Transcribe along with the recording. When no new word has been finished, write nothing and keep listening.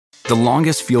The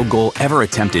longest field goal ever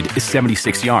attempted is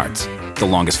 76 yards. The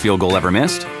longest field goal ever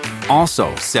missed?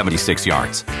 Also 76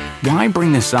 yards. Why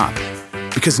bring this up?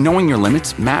 Because knowing your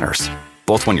limits matters,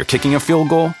 both when you're kicking a field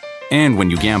goal and when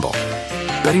you gamble.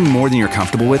 Betting more than you're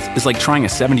comfortable with is like trying a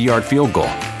 70-yard field goal.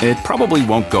 It probably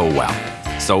won't go well.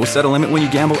 So set a limit when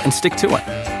you gamble and stick to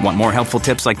it. Want more helpful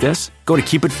tips like this? Go to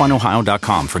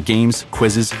keepitfunohio.com for games,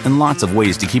 quizzes, and lots of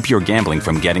ways to keep your gambling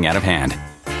from getting out of hand.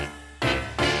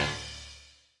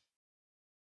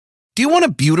 Do you want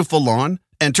a beautiful lawn?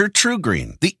 Enter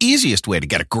TruGreen, the easiest way to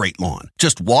get a great lawn.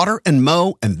 Just water and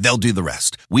mow, and they'll do the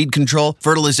rest. Weed control,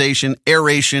 fertilization,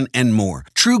 aeration, and more.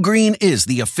 TruGreen is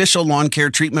the official lawn care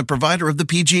treatment provider of the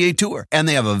PGA Tour, and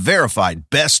they have a verified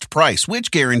best price, which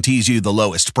guarantees you the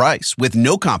lowest price with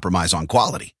no compromise on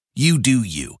quality. You do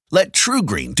you. Let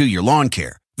TruGreen do your lawn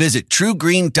care. Visit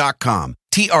TruGreen.com,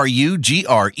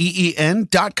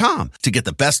 TruGreen.com, to get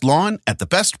the best lawn at the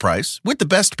best price with the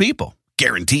best people.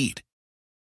 Guaranteed.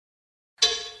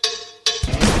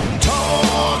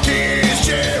 Talk is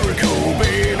Jericho,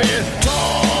 baby.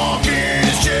 Talk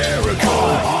is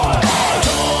Jericho.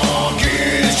 Talk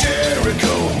is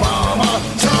Jericho, mama.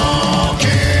 Talk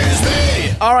is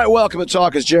me. All right, welcome to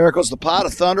Talk is Jericho. It's the pot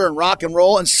of thunder and rock and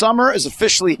roll, and summer is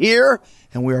officially here,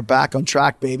 and we are back on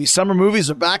track, baby. Summer movies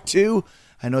are back, too.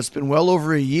 I know it's been well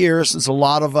over a year since a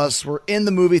lot of us were in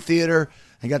the movie theater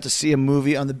and got to see a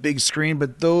movie on the big screen,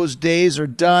 but those days are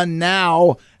done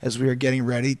now as we are getting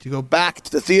ready to go back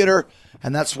to the theater,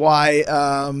 and that's why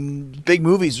big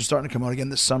movies are starting to come out again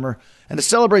this summer. And to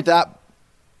celebrate that,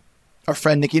 our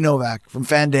friend Nikki Novak from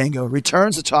Fandango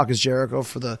returns to Talk is Jericho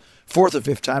for the fourth or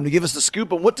fifth time to give us the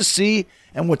scoop on what to see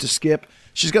and what to skip.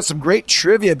 She's got some great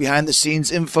trivia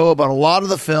behind-the-scenes info about a lot of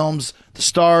the films, the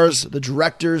stars, the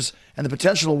directors, and the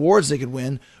potential awards they could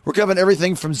win. We're covering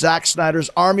everything from Zack Snyder's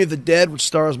Army of the Dead, which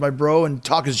stars my bro and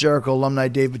Talk is Jericho alumni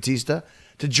Dave Bautista,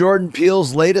 to Jordan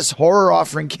Peele's latest horror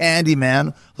offering,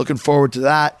 Candyman. Looking forward to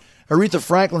that. Aretha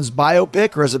Franklin's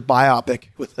biopic, or is it biopic,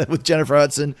 with Jennifer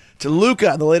Hudson, to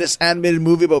Luca, the latest animated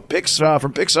movie about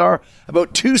from Pixar,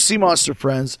 about two sea monster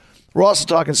friends. We're also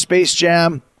talking Space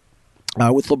Jam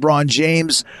with LeBron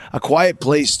James, A Quiet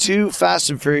Place 2, Fast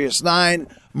and Furious 9,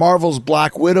 Marvel's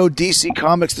Black Widow, DC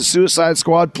Comics, The Suicide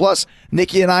Squad. Plus,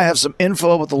 Nikki and I have some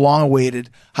info about the long-awaited,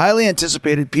 highly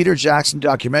anticipated Peter Jackson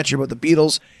documentary about the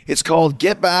Beatles. It's called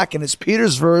Get Back, and it's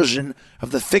Peter's version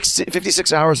of the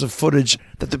 56 hours of footage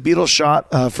that the Beatles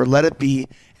shot for Let It Be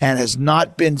and has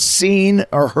not been seen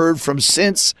or heard from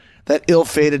since that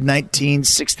ill-fated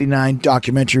 1969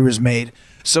 documentary was made.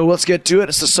 So let's get to it.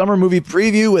 It's the summer movie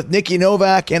preview with Nikki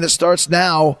Novak, and it starts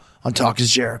now on Talk is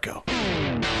Jericho.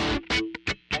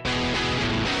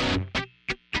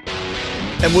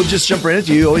 And we'll just jump right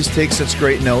into you. You always take such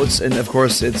great notes. And, of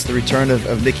course, it's the return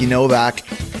of Nikki Novak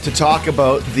to talk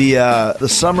about the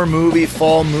summer movie,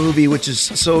 fall movie, which is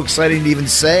so exciting to even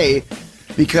say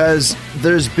because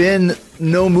there's been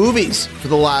no movies for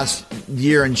the last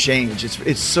year and change.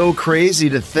 It's so crazy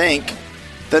to think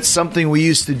that's something we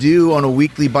used to do on a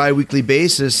weekly, bi-weekly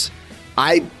basis.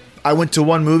 I went to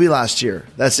one movie last year.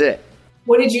 That's it.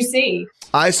 What did you see?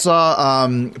 I saw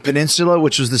Peninsula,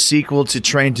 which was the sequel to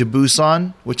Train to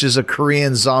Busan, which is a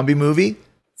Korean zombie movie.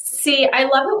 See, I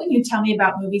love it when you tell me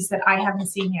about movies that I haven't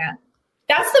seen yet.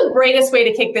 That's the greatest way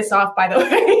to kick this off, by the way.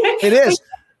 It is.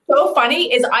 So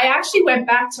funny is I actually went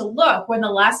back to look when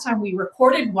the last time we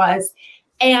recorded was,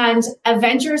 and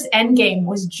Avengers Endgame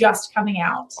was just coming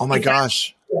out. Oh my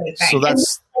gosh. So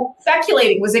that's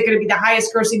speculating. Was it going to be the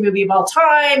highest grossing movie of all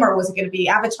time, or was it going to be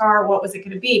Avatar? What was it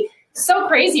going to be? So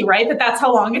crazy, right? That's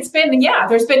how long it's been. And yeah,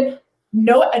 there's been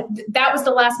that was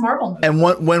the last Marvel movie. And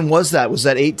when was that? Was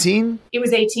that 18? It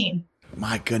was 18.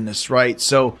 My goodness, right.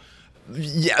 So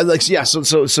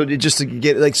so just to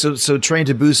get so Train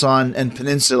to Busan and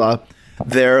Peninsula,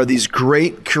 there are these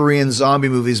great Korean zombie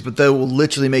movies, but they will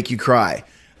literally make you cry.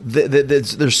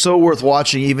 They're so worth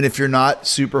watching, even if you're not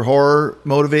super horror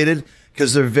motivated,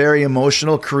 because they're very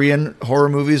emotional. Korean horror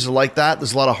movies are like that.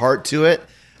 There's a lot of heart to it.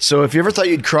 So if you ever thought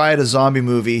you'd cry at a zombie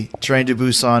movie, Train to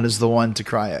Busan is the one to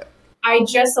cry at. I've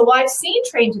seen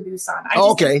Train to Busan.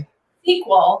 Okay.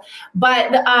 Sequel,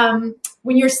 but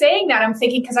when you're saying that, I'm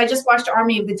thinking because I just watched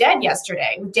Army of the Dead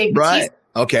yesterday with Dave Bautista.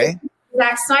 Right. Okay.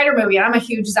 Zack Snyder movie, and I'm a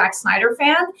huge Zack Snyder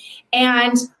fan,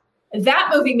 and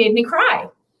that movie made me cry.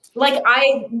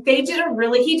 He did a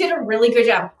really good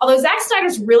job. Although Zack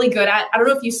Snyder's really good at, I don't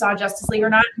know if you saw Justice League or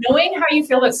not, knowing how you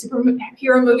feel about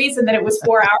superhero movies and that it was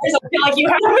 4 hours. I feel like you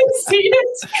haven't seen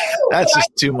it. That's just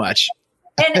too much.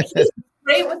 And he's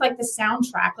great with like the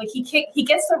soundtrack. Like he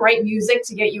gets the right music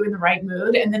to get you in the right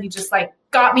mood, and then he just like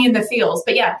got me in the feels.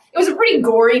 But yeah, it was a pretty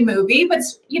gory movie, but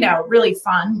really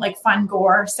fun, like fun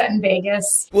gore set in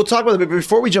Vegas. We'll talk about it, but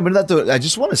before we jump into that, though, I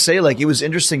just want to say, like, it was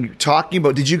interesting talking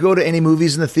about. Did you go to any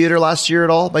movies in the theater last year at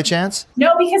all, by chance?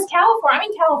 No, because I'm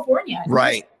in California.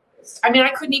 Right. I mean, I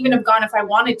couldn't even have gone if I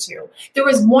wanted to. There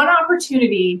was one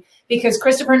opportunity because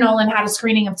Christopher Nolan had a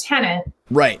screening of Tenet.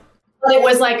 Right. But it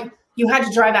was like you had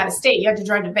to drive out of state. You had to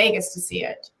drive to Vegas to see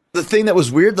it. The thing that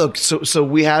was weird, though, so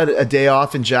we had a day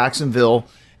off in Jacksonville,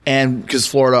 and because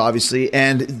Florida, obviously,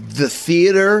 and the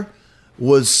theater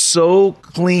was so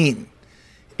clean.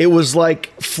 It was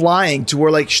like flying to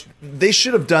where like they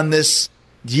should have done this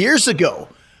years ago.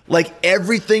 Like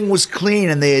everything was clean,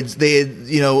 and they had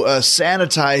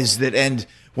sanitized it. And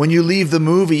when you leave the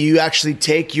movie, you actually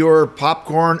take your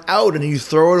popcorn out and you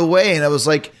throw it away. And I was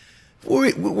like,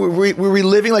 were we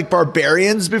living like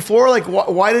barbarians before? Like,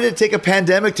 why did it take a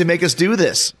pandemic to make us do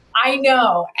this? I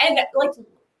know, and like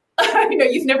I know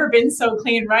you've never been so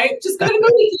clean, right? Just go to the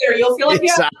movie theater, you'll feel like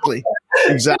exactly.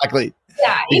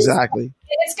 Yeah, exactly.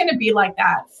 It's going to be like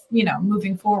that,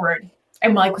 moving forward.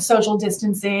 And like with social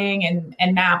distancing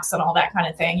and maps and all that kind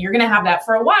of thing, you're going to have that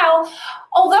for a while.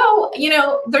 Although,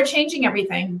 they're changing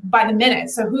everything by the minute.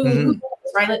 So who knows,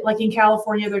 right? Like in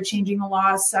California, they're changing the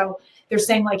laws. So they're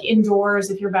saying like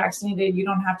indoors, if you're vaccinated, you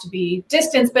don't have to be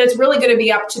distanced. But it's really going to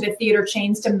be up to the theater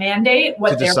chains to mandate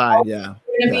what they're going to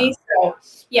be. So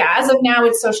yeah, as of now,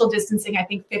 it's social distancing. I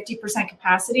think 50%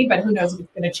 capacity, but who knows if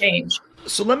it's going to change.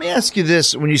 So let me ask you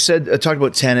this: when you said talked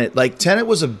about Tenet, like Tenet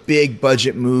was a big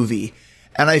budget movie.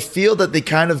 And I feel that they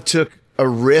kind of took a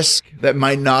risk that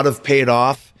might not have paid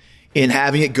off in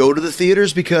having it go to the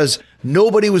theaters because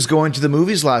nobody was going to the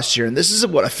movies last year. And this is a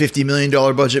 $50 million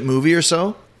budget movie or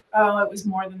so? Oh, it was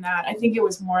more than that. I think it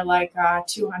was more like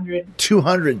 200.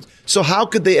 200. So how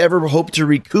could they ever hope to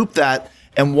recoup that?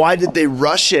 And why did they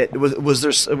rush it? Was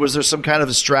there some kind of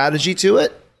a strategy to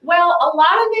it? Well, a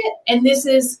lot of it, and this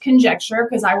is conjecture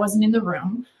because I wasn't in the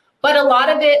room, but a lot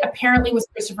of it apparently was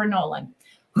Christopher Nolan,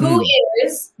 who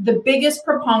is the biggest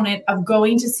proponent of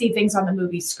going to see things on the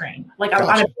movie screen, like on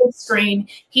a big screen.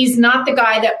 He's not the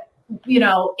guy that,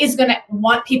 is going to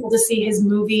want people to see his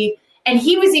movie. And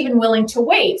he was even willing to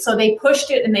wait. So they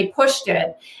pushed it and they pushed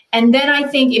it. And then I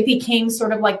think it became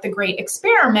sort of like the great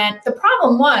experiment. The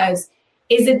problem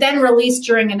is it then released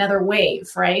during another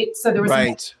wave, right? So there was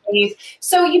a wave.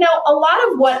 So, a lot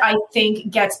of what I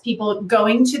think gets people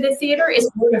going to the theater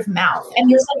is word of mouth. And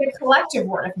there's like a collective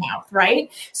word of mouth, right?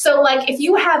 So like if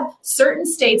you have certain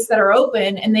states that are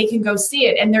open and they can go see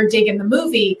it and they're digging the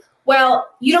movie, well,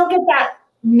 you don't get that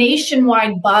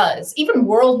nationwide buzz, even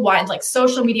worldwide, like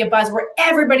social media buzz where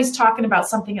everybody's talking about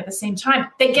something at the same time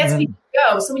that gets people to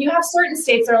go. So when you have certain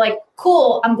states that are like,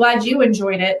 cool, I'm glad you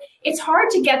enjoyed it, it's hard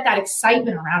to get that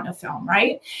excitement around a film,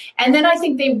 right? And then I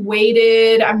think they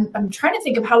waited, I'm trying to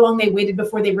think of how long they waited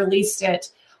before they released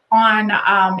it on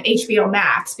HBO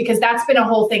Max, because that's been a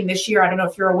whole thing this year. I don't know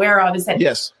if you're aware of, is that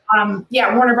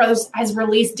Warner Brothers has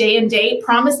released day and date,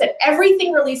 promised that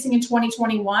everything releasing in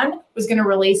 2021 was going to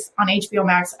release on HBO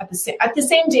Max at the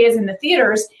same day as in the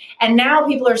theaters. And now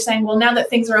people are saying, well, now that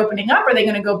things are opening up, are they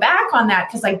going to go back on that?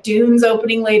 Because like Dune's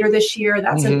opening later this year.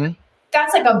 That's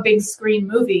like a big screen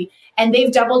movie. And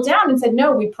they've doubled down and said,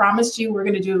 no, we promised you we're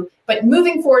going to do. But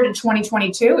moving forward to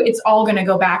 2022, it's all going to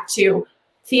go back to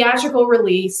theatrical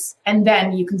release, and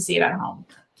then you can see it at home,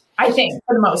 I think,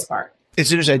 for the most part.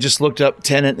 It's interesting. I just looked up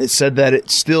Tenet. It said that it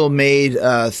still made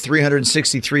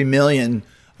 $363 million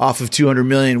off of $200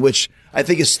 million, which I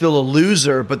think is still a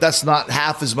loser, but that's not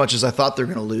half as much as I thought they're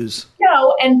going to lose.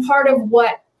 No, and part of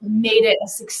what made it a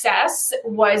success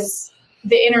was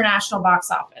the international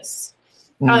box office.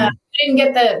 Didn't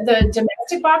get the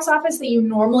domestic box office that you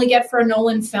normally get for a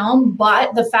Nolan film,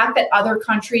 but the fact that other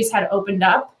countries had opened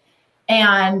up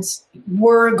and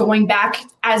were going back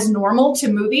as normal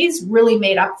to movies really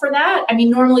made up for that. I mean,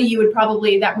 normally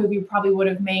that movie probably would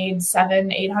have made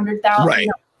 700,000-800,000, right.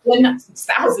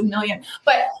 1,000 million.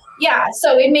 But yeah,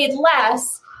 so it made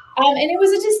less. And it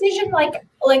was a decision,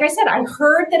 like I said, I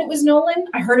heard that it was Nolan.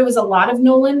 I heard it was a lot of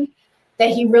Nolan, that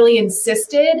he really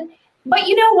insisted. But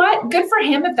you know what? Good for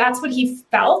him if that's what he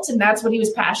felt and that's what he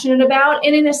was passionate about.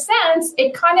 And in a sense,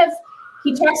 it kind of,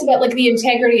 he talks about like the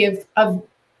integrity of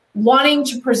wanting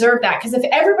to preserve that. Because if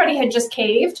everybody had just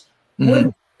caved,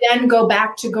 would then go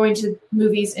back to going to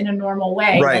movies in a normal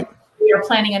way. Right. Like we are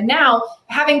planning. And now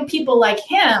having people like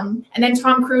him, and then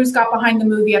Tom Cruise got behind the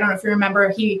movie. I don't know if you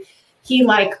remember, he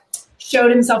like showed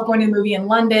himself going to the movie in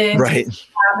London. Right.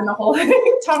 And the whole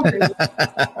Tom Cruise.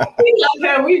 We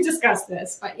love him. We've discussed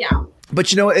this, but yeah.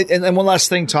 But, and one last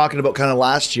thing, talking about kind of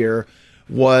last year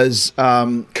was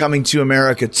Coming to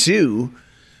America 2.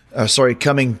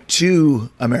 Coming to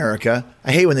America.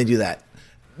 I hate when they do that.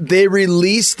 They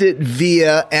released it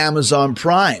via Amazon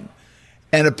Prime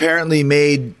and apparently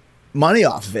made money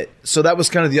off of it. So that was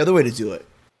kind of the other way to do it.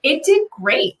 It did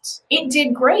great. It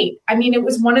did great. I mean, it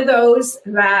was one of those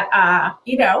that,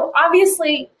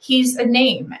 obviously he's a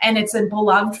name and it's a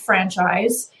beloved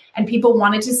franchise and people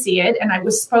wanted to see it. And it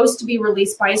was supposed to be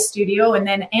released by a studio, and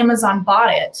then Amazon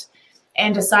bought it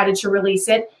and decided to release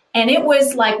it. And it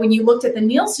was like when you looked at the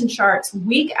Nielsen charts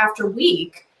week after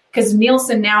week, because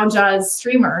Nielsen now does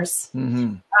streamers,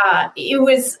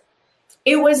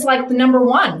 it was like the number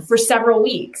one for several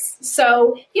weeks.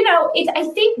 So,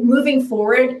 I think moving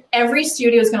forward, every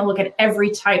studio is going to look at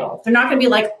every title. They're not going to be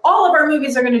like, all of our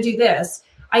movies are going to do this.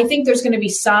 I think there's going to be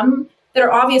some that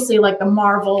are obviously like the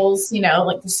Marvels,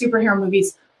 like the superhero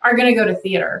movies are going to go to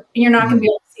theater, and you're not going to be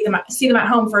able to see them at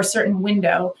home for a certain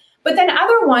window. But then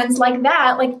other ones like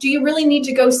that, like, do you really need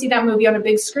to go see that movie on a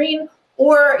big screen?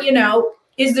 Or,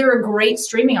 is there a great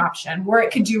streaming option where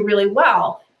it could do really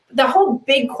well? The whole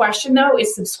big question, though,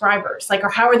 is subscribers. Like, or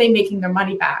how are they making their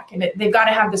money back? And they've got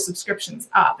to have the subscriptions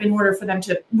up in order for them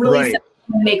to release it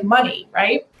and make money,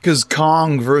 right? Because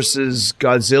Kong versus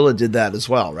Godzilla did that as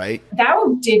well, right? That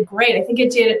one did great. I think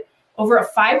it did over a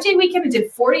 5-day weekend. It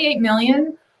did 48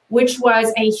 million, which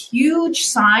was a huge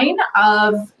sign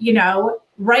of,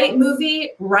 right movie,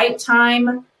 right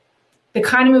time, the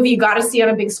kind of movie you got to see on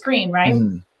a big screen, right?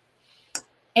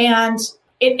 And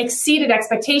it exceeded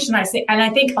expectation. I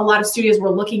think a lot of studios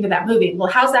were looking to that movie. Well,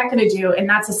 how's that going to do? And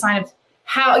that's a sign of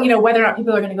how, whether or not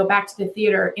people are going to go back to the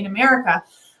theater in America.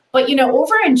 But,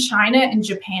 over in China and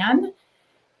Japan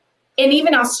and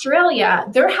even Australia,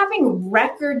 they're having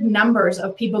record numbers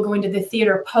of people going to the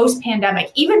theater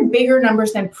post-pandemic, even bigger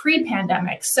numbers than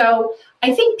pre-pandemic. So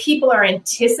I think people are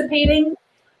anticipating,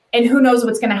 and who knows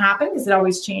what's going to happen because it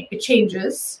always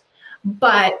changes.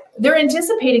 But they're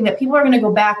anticipating that people are going to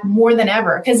go back more than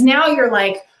ever. Because now you're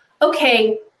like,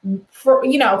 okay, for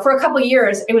a couple of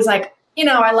years, it was like,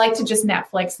 I like to just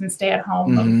Netflix and stay at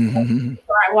home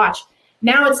before I watch.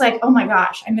 Now it's like, oh my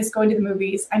gosh, I miss going to the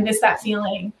movies. I miss that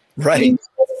feeling. Right.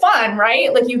 It's fun,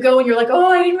 right? Like you go and you're like, oh,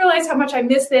 I didn't realize how much I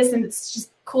miss this. And it's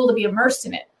just cool to be immersed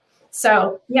in it.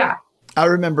 So, yeah. I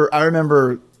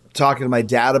remember talking to my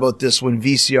dad about this when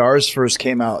VCRs first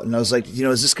came out. And I was like,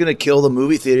 is this going to kill the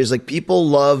movie theaters? Like, people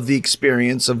love the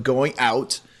experience of going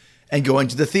out and going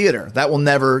to the theater. That will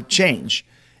never change.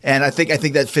 And I think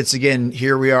that fits again.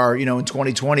 Here we are, in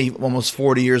 2020, almost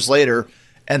 40 years later,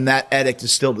 and that edict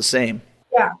is still the same.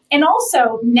 Yeah. And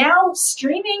also now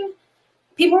streaming,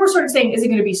 people were sort of saying, is it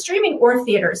going to be streaming or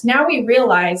theaters? Now we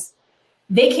realize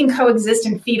they can coexist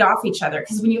and feed off each other.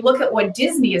 Because when you look at what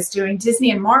Disney is doing,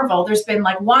 Disney and Marvel, there's been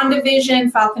like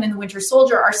WandaVision, Falcon and the Winter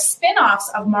Soldier are spinoffs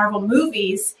of Marvel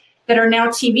movies that are now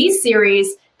TV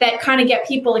series that kind of get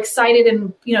people excited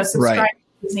and, subscribe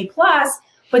to Disney Plus.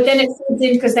 But then it feeds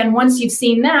in because then once you've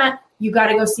seen that, you got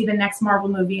to go see the next Marvel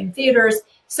movie in theaters.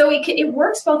 So it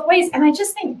works both ways. And I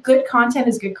just think good content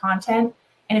is good content.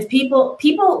 And if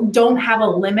people don't have a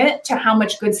limit to how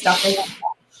much good stuff they want.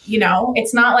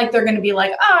 It's not like they're going to be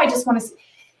like, oh, I just want to see.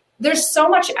 There's so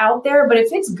much out there, but if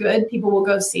it's good, people will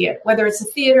go see it, whether it's a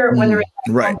theater, whether it's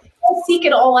they'll seek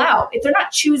it all out. If they're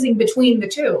not choosing between the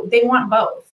two, they want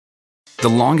both. The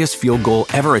longest field goal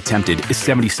ever attempted is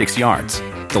 76 yards.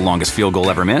 The longest field goal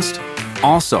ever missed?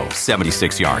 Also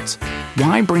 76 yards.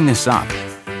 Why bring this up?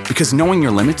 Because knowing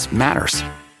your limits matters,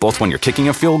 both when you're kicking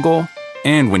a field goal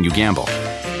and when you gamble.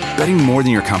 Betting more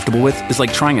than you're comfortable with is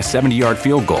like trying a 70-yard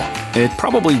field goal. It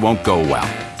probably won't go well.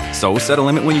 So set a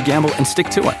limit when you gamble and stick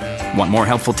to it. Want more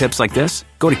helpful tips like this?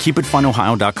 Go to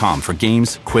keepitfunohio.com for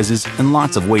games, quizzes, and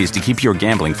lots of ways to keep your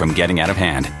gambling from getting out of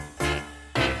hand.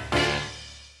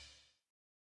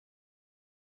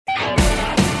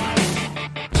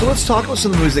 So let's talk about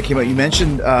some of the movies that came out. You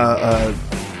mentioned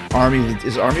Army of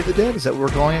the Dead? Is that what we're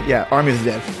calling it? Yeah, Army of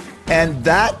the Dead. And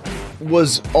that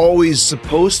was always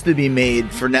supposed to be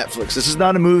made for Netflix. This is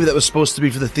not a movie that was supposed to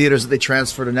be for the theaters that they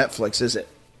transfer to Netflix, is it?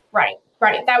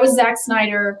 Right. That was Zack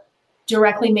Snyder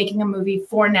directly making a movie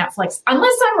for Netflix.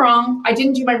 Unless I'm wrong, I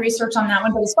didn't do my research on that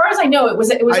one, but as far as I know, it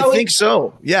was. I think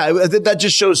so. Yeah, that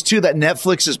just shows too that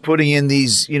Netflix is putting in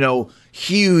these,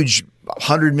 huge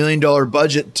 $100 million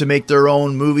budget to make their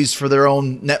own movies for their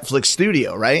own Netflix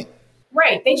studio, right?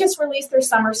 Right. They just released their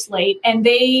summer slate, and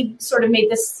they sort of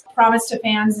made this promise to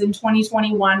fans in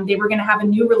 2021 they were going to have a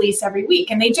new release every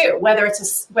week, and they do. Whether it's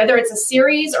a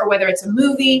series or whether it's a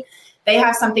movie, They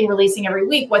have something releasing every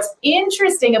week. What's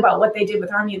interesting about what they did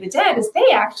with Army of the Dead is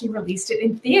they actually released it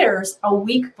in theaters a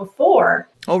week before.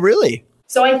 Oh, really?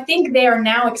 So I think they are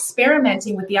now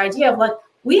experimenting with the idea of like,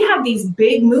 we have these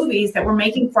big movies that we're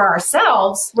making for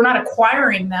ourselves. We're not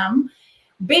acquiring them,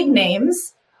 big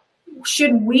names.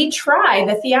 Should we try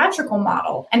the theatrical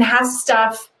model and have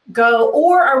stuff go,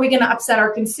 or are we going to upset our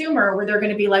consumer where they're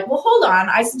going to be like, well, hold on,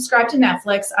 I subscribe to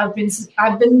Netflix.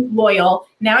 I've been loyal.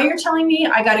 Now you're telling me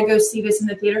I got to go see this in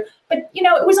the theater. But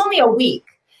it was only a week.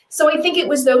 So I think it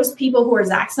was those people who are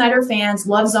Zack Snyder fans,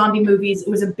 love zombie movies. It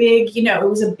was a big,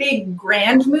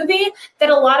 grand movie that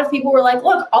a lot of people were like,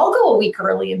 look, I'll go a week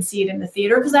early and see it in the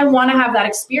theater because I want to have that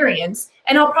experience.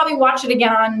 And I'll probably watch it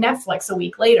again on Netflix a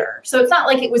week later. So it's not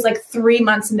like it was like 3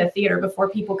 months in the theater before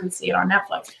people could see it on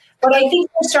Netflix. But I think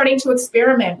they're starting to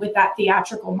experiment with that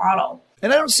theatrical model.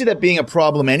 And I don't see that being a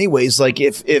problem anyways. Like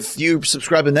if you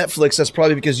subscribe to Netflix, that's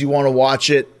probably because you want to watch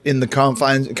it in the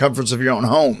comforts of your own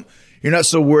home. You're not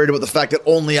so worried about the fact that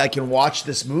only I can watch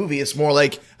this movie. It's more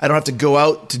like I don't have to go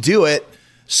out to do it.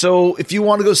 So if you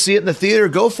want to go see it in the theater,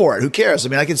 go for it. Who cares? I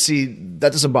mean, I can see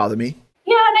that doesn't bother me.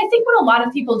 Yeah, and I think what a lot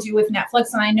of people do with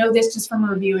Netflix, and I know this just from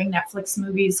reviewing Netflix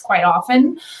movies quite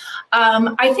often,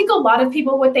 I think a lot of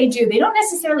people, what they do, they don't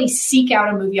necessarily seek out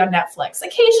a movie on Netflix.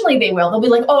 Occasionally they will. They'll be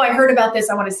like, oh, I heard about this.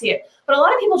 I want to see it. But a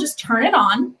lot of people just turn it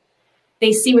on.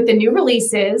 They see what the new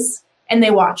release is, and they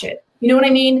watch it. You know what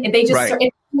I mean? They just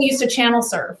we used to channel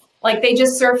surf. Like they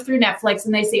just surf through Netflix,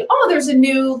 and they say, oh, there's a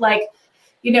new, like,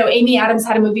 Amy Adams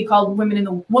had a movie called Woman in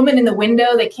the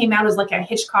Window that came out as like a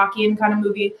Hitchcockian kind of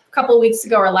movie a couple of weeks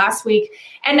ago or last week.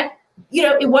 And,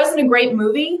 it wasn't a great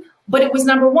movie, but it was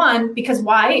number one because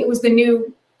why? It was the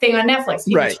new thing on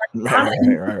Netflix. Right.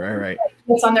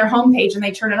 It's on their homepage and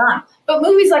they turn it on. But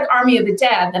movies like Army of the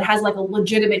Dead that has like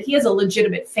he has a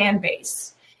legitimate fan base.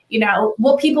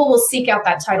 People will seek out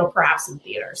that title perhaps in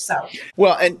theaters. So,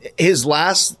 well, and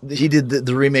he did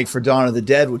the remake for Dawn of the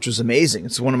Dead, which was amazing.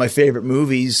 It's one of my favorite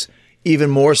movies, even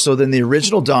more so than the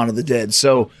original Dawn of the Dead.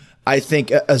 So I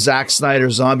think a Zack Snyder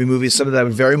zombie movie is something that I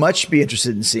would very much be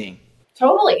interested in seeing.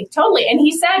 Totally. And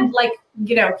he said, like,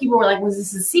 people were like, was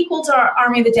this a sequel to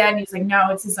Army of the Dead? And he's like,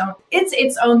 no, it's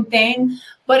its own thing.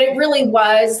 But it really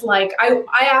was like, I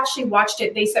actually watched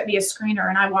it. They sent me a screener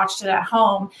and I watched it at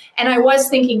home. And I was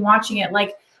thinking watching it,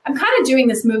 like, I'm kind of doing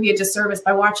this movie a disservice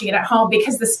by watching it at home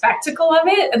because the spectacle of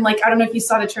it. And like, I don't know if you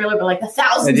saw the trailer, but like the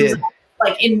thousands of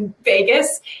like in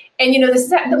Vegas. And,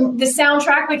 the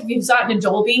soundtrack, like if you saw it in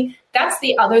Dolby, that's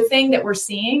the other thing that we're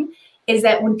seeing is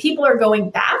that when people are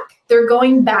going back, they're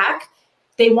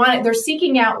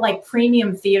seeking out like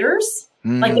premium theaters.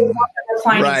 Like they want their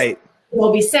reclining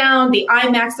Dolby sound, the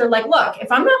IMAX. They're like, look,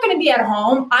 if I'm not going to be at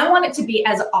home, I want it to be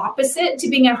as opposite to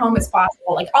being at home as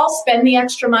possible. Like I'll spend the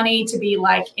extra money to be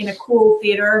like in a cool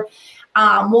theater.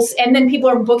 And then people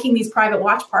are booking these private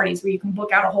watch parties where you can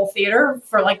book out a whole theater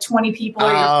for like 20 people.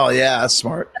 Oh yeah, that's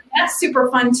smart. That's super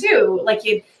fun too. Like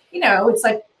it's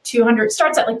like 200,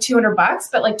 starts at like $200,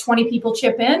 but like 20 people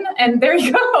chip in, and there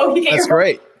you go. That's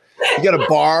great. You got a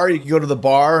bar. You can go to the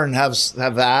bar and have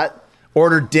that.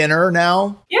 Order dinner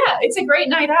now. Yeah, it's a great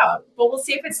night out. But we'll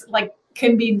see if it's like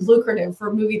can be lucrative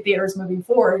for movie theaters moving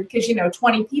forward because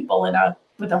 20 people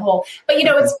with a whole. But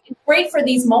it's great for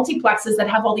these multiplexes that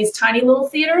have all these tiny little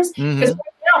theaters because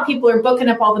right now people are booking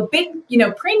up all the big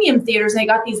premium theaters and they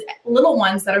got these little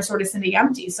ones that are sort of sitting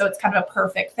empty. So it's kind of a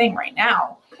perfect thing right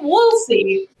now. We'll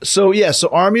see. So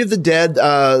Army of the Dead.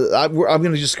 I'm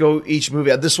going to just go each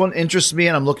movie. This one interests me,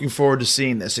 and I'm looking forward to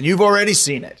seeing this. And you've already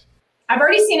seen it. I've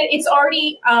already seen it. It's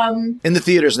already in the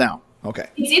theaters now. Okay.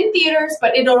 It's in theaters,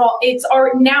 but now it's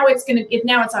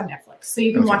on Netflix, so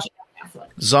you can watch it on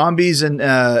Netflix. Zombies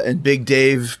and Big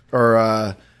Dave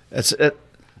are that's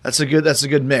a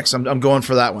good mix. I'm going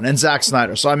for that one, and Zack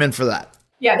Snyder, so I'm in for that.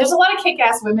 Yeah, there's a lot of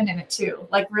kick-ass women in it too,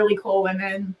 like really cool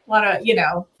women. A lot of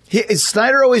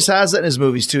Snyder always has that in his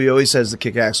movies too. He always has the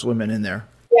kick-ass women in there.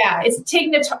 Yeah, it's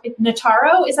Tig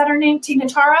Notaro. Is that her name? Tig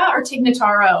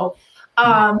Notaro?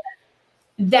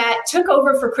 That took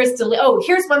over for Chris D'Elia. Oh,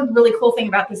 here's one really cool thing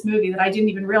about this movie that I didn't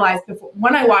even realize before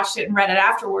when I watched it and read it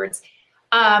afterwards.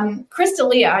 Chris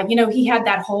D'Elia, he had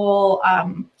that whole,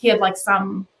 he had like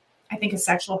some, I think a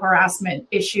sexual harassment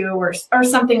issue or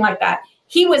something like that.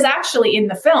 He was actually in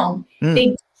the film.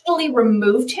 They digitally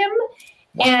removed him.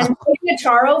 Wow. And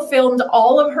Notaro filmed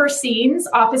all of her scenes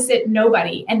opposite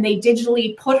nobody. And they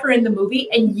digitally put her in the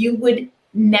movie and you would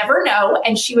never know.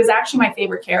 And she was actually my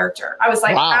favorite character. I was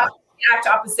like, wow. Act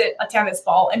opposite a tennis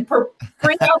ball and bring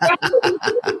out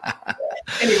that.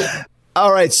 Anyway.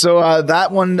 All right, so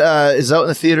that one is out in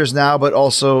the theaters now, but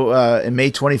also in May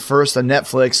 21st on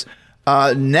Netflix.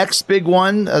 Next big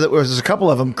one, there's a couple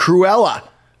of them, Cruella,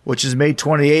 which is May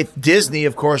 28th. Disney,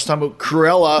 of course, talking about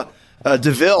Cruella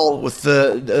DeVille with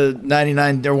the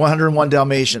 99 or 101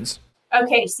 Dalmatians.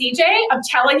 Okay, CJ, I'm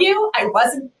telling you, I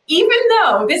wasn't, even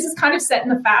though this is kind of set in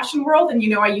the fashion world, and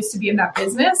I used to be in that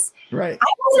business, right? I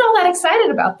wasn't all that excited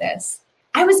about this.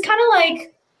 I was kind of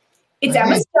like, it's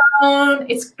Emma Stone,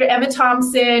 it's Emma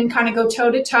Thompson, kind of go toe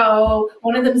to toe.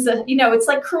 One of them is, it's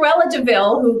like Cruella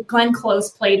DeVille, who Glenn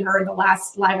Close played her in the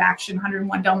last live action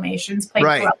 101 Dalmatians, played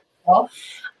Cruella DeVille.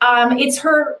 It's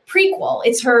her prequel.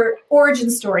 It's her origin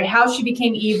story, how she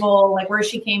became evil, like where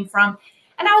she came from.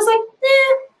 And I was like,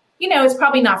 it's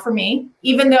probably not for me,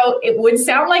 even though it would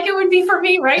sound like it would be for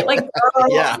me, right? Like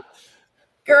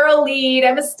girl lead,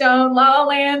 Emma Stone, La La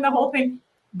Land, the whole thing.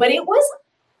 But it was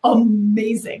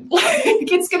amazing.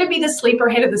 It's going to be the sleeper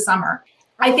hit of the summer.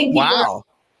 I think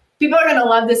people are going to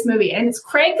love this movie. And it's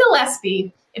Craig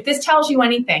Gillespie. If this tells you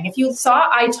anything, if you saw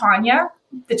I, Tonya,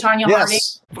 the Tonya Harding.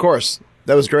 Yes, of course.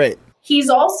 That was great. He's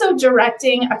also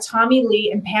directing a Tommy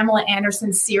Lee and Pamela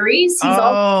Anderson series. He's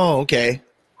okay.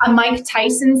 A Mike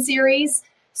Tyson series.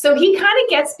 So he kind of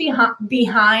gets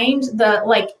behind the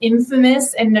like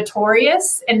infamous and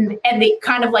notorious and the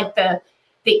kind of like the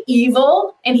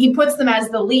evil, and he puts them as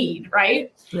the lead,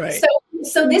 right? Right.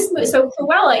 So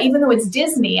Cruella, even though it's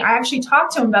Disney, I actually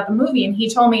talked to him about the movie, and he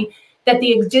told me that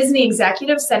the Disney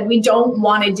executive said, we don't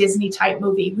want a Disney type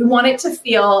movie. We want it to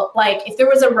feel like if there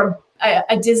was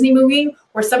a Disney movie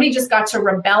where somebody just got to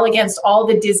rebel against all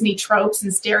the Disney tropes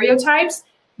and stereotypes,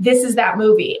 this is that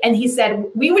movie. And he said,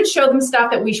 we would show them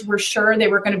stuff that we were sure they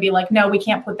were going to be like, no, we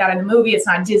can't put that in the movie. It's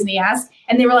not Disney-esque.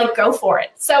 And they were like, go for it.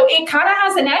 So it kind of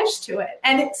has an edge to it.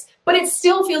 But it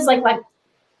still feels like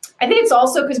I think it's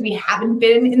also because we haven't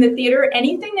been in the theater.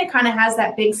 Anything that kind of has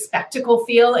that big spectacle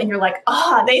feel, and you're like,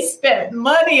 they spent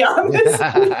money on this.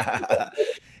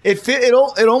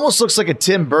 It almost looks like a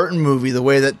Tim Burton movie, the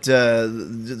way that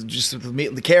just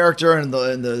the character and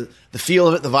the feel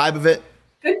of it, the vibe of it.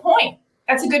 Good point.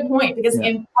 That's a good point, because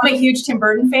I'm a huge Tim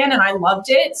Burton fan and I loved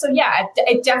it. So yeah,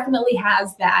 it definitely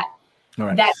has that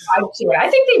that vibe to it. I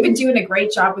think they've been doing a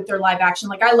great job with their live action.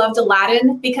 Like I loved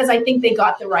Aladdin because I think they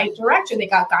got the right director. They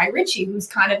got Guy Ritchie, who's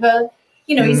kind of a,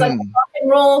 he's like a rock and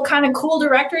roll kind of cool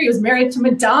director. He was married to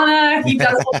Madonna. He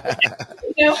does, and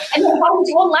then how to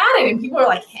do Aladdin, and people are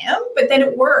like him, but then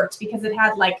it worked because it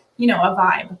had like, a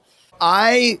vibe.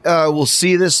 I will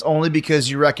see this only because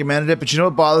you recommended it, but you know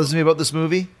what bothers me about this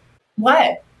movie?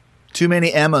 What? Too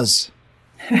many Emmas.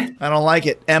 I don't like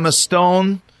it. Emma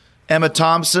Stone, Emma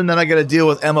Thompson. Then I got to deal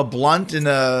with Emma Blunt in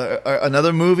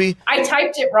another movie. I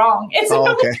typed it wrong. It's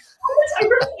okay.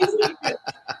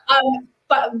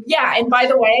 But yeah, and by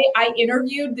the way, I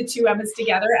interviewed the two Emmas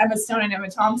together, Emma Stone and Emma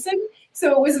Thompson.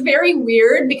 So it was very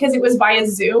weird because it was via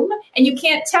Zoom, and you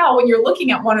can't tell when you're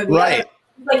looking at one or the other.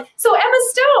 Like, so Emma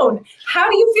Stone, how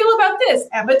do you feel about this?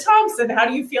 Emma Thompson, how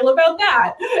do you feel about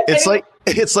that? It's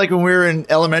like when we were in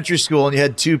elementary school and you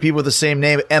had two people with the same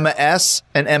name, Emma S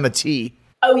and Emma T.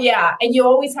 Oh yeah, and you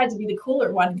always had to be the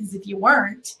cooler one, because if you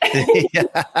weren't,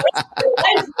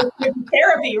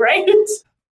 therapy, right?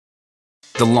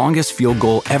 The longest field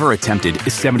goal ever attempted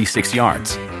is 76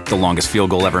 yards. The longest field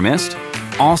goal ever missed?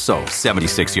 Also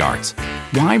 76 yards.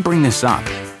 Why bring this up?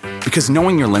 Because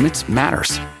knowing your limits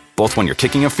matters, both when you're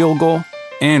kicking a field goal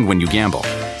and when you gamble.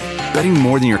 Betting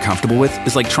more than you're comfortable with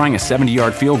is like trying a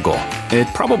 70-yard field goal. It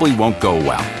probably won't go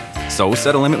well. So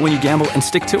set a limit when you gamble and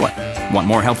stick to it. Want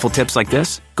more helpful tips like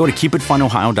this? Go to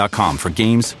keepitfunohio.com for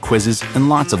games, quizzes, and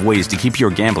lots of ways to keep your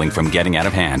gambling from getting out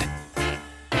of hand.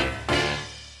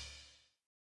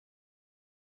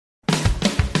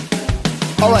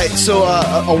 All right, so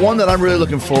a one that I'm really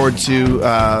looking forward to,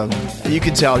 you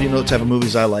can tell, the type of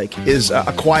movies I like, is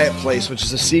A Quiet Place, which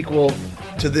is a sequel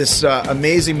to this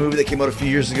amazing movie that came out a few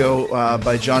years ago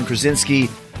by John Krasinski,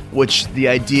 which the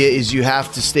idea is you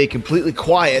have to stay completely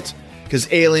quiet because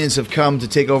aliens have come to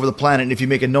take over the planet, and if you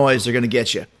make a noise, they're going to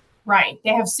get you. Right.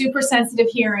 They have super sensitive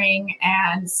hearing,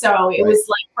 and so it was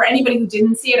like, for anybody who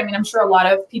didn't see it, I mean, I'm sure a lot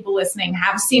of people listening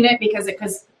have seen it because it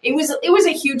was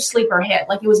a huge sleeper hit.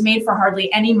 Like, it was made for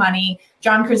hardly any money.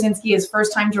 John Krasinski, his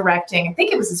first time directing. I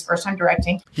think it was his first time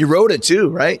directing. He wrote it too,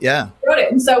 right? Yeah. He wrote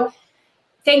it. And so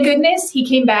thank goodness he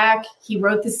came back. He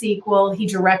wrote the sequel. He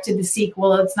directed the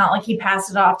sequel. It's not like he passed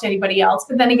it off to anybody else.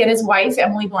 But then again, his wife,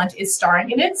 Emily Blunt, is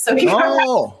starring in it. So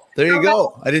there you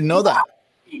go. I didn't know that.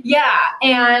 Yeah.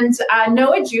 And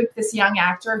Noah Jupe, this young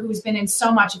actor who's been in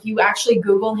so much, if you actually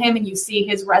Google him and you see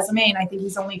his resume, and I think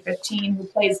he's only 15, who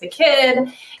plays the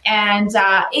kid. And,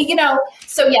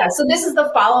 so this is the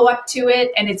follow-up to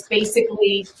it. And it's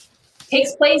basically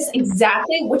takes place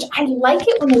exactly, which I like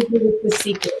it when they do with the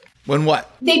sequel. When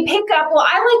what? They pick up. Well,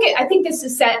 I like it. I think this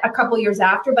is set a couple years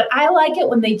after, but I like it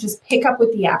when they just pick up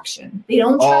with the action. They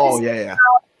don't try to yeah.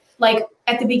 like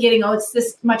at the beginning, oh, it's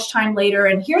this much time later,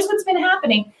 and here's what's been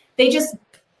happening. They just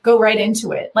go right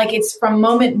into it. Like it's from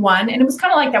moment one. And it was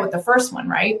kind of like that with the first one,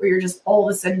 right? Where you're just all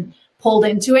of a sudden pulled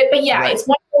into it. But yeah, right. It's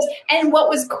one of those. And what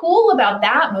was cool about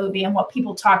that movie and what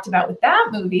people talked about with that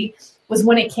movie was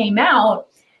when it came out,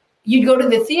 you'd go to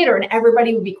the theater and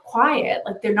everybody would be quiet.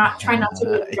 Like they're not trying not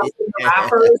to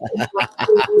rappers and like,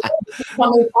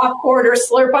 on their popcorn or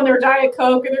slurp on their Diet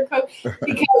Coke or their Coke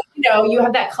because, you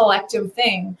have that collective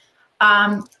thing.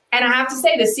 And I have to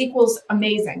say the sequel's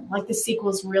amazing. Like the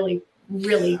sequel's really,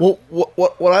 really. Well,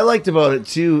 what I liked about it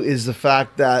too is the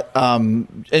fact that,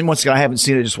 and once again, I haven't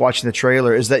seen it, just watching the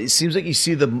trailer, is that it seems like you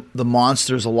see the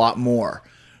monsters a lot more.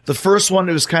 The first one,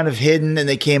 it was kind of hidden and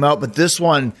they came out, but this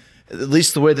one, at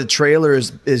least the way the trailer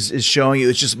is showing you,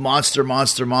 it's just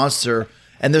monster.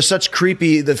 And they're such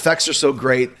creepy, the effects are so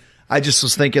great. I just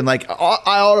was thinking like,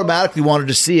 I automatically wanted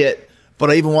to see it, but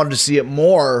I even wanted to see it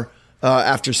more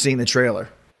after seeing the trailer.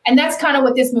 And that's kind of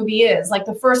what this movie is. Like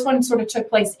the first one sort of took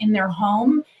place in their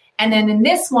home. And then in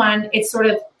this one, it's sort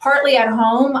of partly at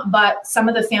home, but some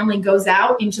of the family goes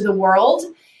out into the world.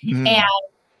 Mm-hmm. And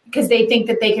because they think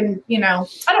that they can, I don't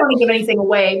want to give anything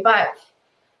away, but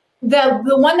the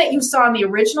one that you saw in the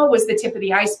original was the tip of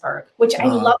the iceberg, which I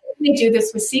love when they do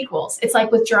this with sequels. It's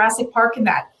like with Jurassic Park and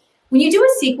that. When you do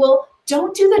a sequel,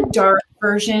 don't do the dark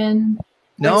version.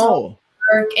 No.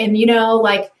 Dark and,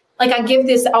 I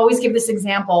always give this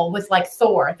example with like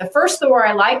Thor. The first Thor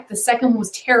I liked, the second one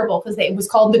was terrible because it was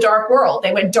called The Dark World.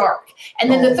 They went dark.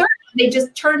 And then the third one, they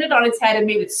just turned it on its head and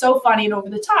made it so funny and over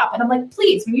the top. And I'm like,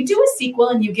 please, when you do a sequel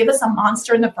and you give us a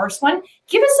monster in the first one,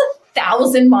 give us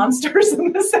 1,000 monsters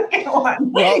in the second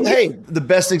one. Well, hey, the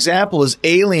best example is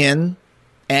Alien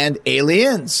and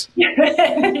Aliens.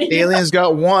 Aliens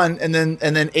got one, and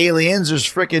then Aliens, there's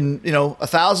freaking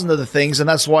 1,000 of the things, and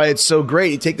that's why it's so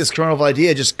great. You take this kernel of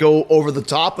just go over the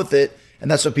top with it,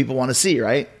 and that's what people want to see,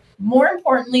 right? More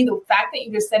importantly, the fact that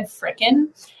you just said frickin',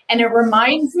 and it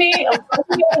reminds me of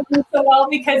so well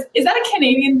because is that a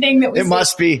Canadian thing that we? It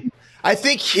must be. I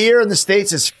think here in the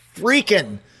States it's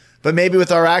freaking, but maybe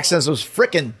with our accents it was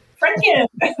frickin'. Frickin'.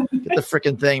 Get the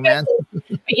frickin' thing, man.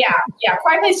 Yeah.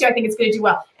 Quiet Place 2, I think it's going to do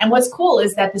well. And what's cool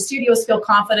is that the studios feel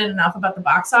confident enough about the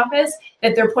box office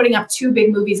that they're putting up 2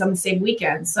 big movies on the same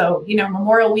weekend. So,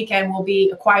 Memorial Weekend will be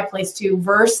A Quiet Place 2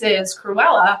 versus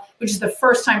Cruella, which is the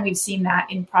first time we've seen that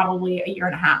in probably a year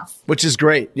and a half. Which is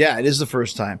great. Yeah, it is the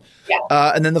first time.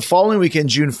 Yeah. And then the following weekend,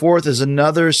 June 4th, is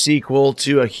another sequel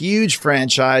to a huge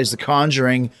franchise, The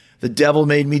Conjuring, The Devil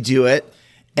Made Me Do It.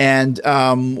 And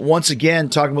once again,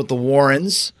 talking about the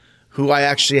Warrens, who I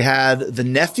actually had the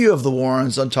nephew of the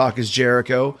Warrens on Talk is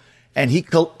Jericho, and he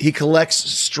collects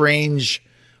strange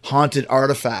haunted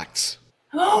artifacts.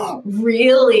 Oh,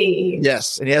 really?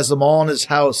 Yes, and he has them all in his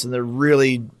house, and they're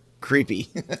really creepy.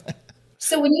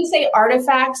 So when you say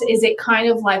artifacts, is it kind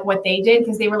of like what they did?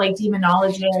 Because they were like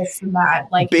demonologists and that,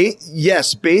 like.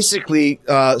 Yes, basically.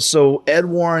 So Ed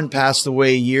Warren passed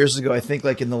away years ago, I think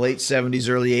like in the late 70s,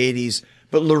 early 80s.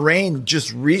 But Lorraine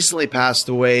just recently passed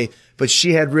away, but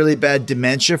she had really bad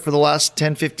dementia for the last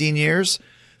 10, 15 years.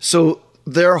 So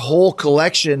their whole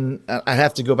collection, I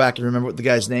have to go back and remember what the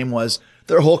guy's name was.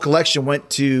 Their whole collection went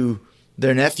to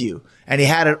their nephew, and he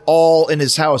had it all in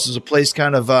his house. There's a place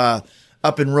kind of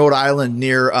up in Rhode Island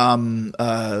near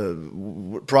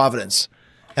Providence.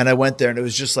 And I went there, and it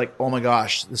was just like, oh my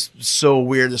gosh, this is so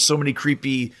weird. There's so many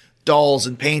creepy dolls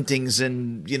and paintings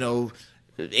and,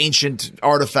 ancient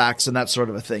artifacts and that sort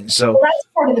of a thing. So that's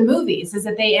part of the movies, is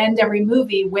that they end every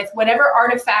movie with whatever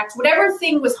artifact, whatever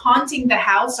thing was haunting the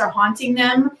house or haunting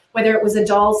them, whether it was a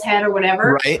doll's head or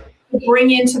whatever, right, to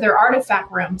bring into their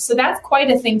artifact room. So that's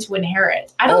quite a thing to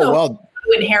inherit. I don't know if I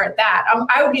would inherit that.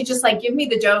 I would be just like, give me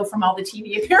the dough from all the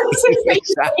TV appearances.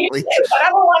 Exactly. But I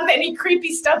don't want any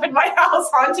creepy stuff in my house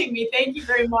haunting me. Thank you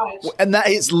very much. And that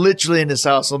is literally in his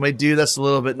house. I'm like, dude, that's a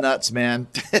little bit nuts, man.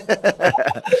 I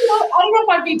don't know if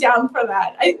I'd be down for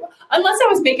that. Unless I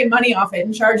was making money off it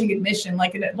and charging admission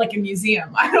like a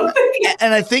museum. I don't think.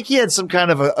 And I think he had some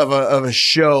kind of a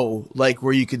show like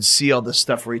where you could see all this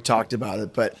stuff where he talked about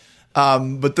it. But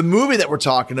the movie that we're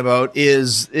talking about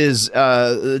is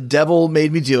Devil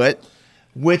Made Me Do It,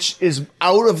 which is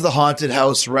out of the haunted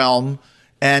house realm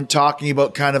and talking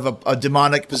about kind of a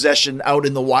demonic possession out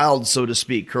in the wild, so to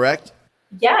speak, correct?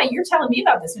 Yeah, you're telling me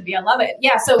about this movie. I love it.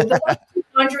 Yeah, so the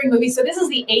Conjuring movie. So this is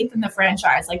the 8th in the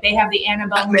franchise. Like they have the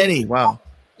Annabelle. Not many, wow.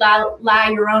 La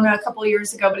Llorona a couple of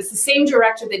years ago, but it's the same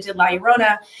director that did La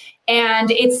Llorona.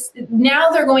 And it's now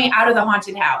they're going out of the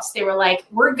haunted house. They were like,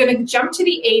 we're going to jump to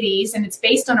the 80s. And it's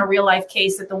based on a real life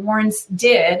case that the Warrens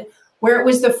did, where it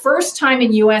was the first time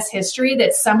in U.S. history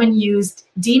that someone used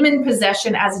demon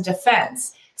possession as a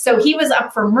defense. So he was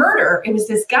up for murder. It was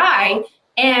this guy,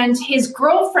 and his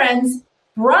girlfriend's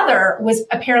brother was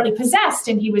apparently possessed,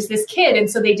 and he was this kid. And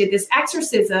so they did this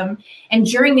exorcism. And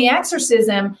during the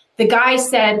exorcism, the guy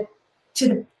said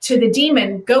to the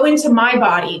demon, go into my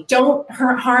body. Don't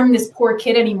harm this poor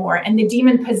kid anymore. And the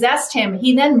demon possessed him.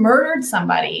 He then murdered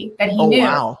somebody that he knew.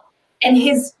 Wow. And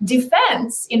his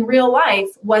defense in real life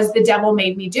was the devil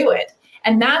made me do it.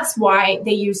 And that's why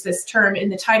they use this term in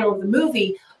the title of the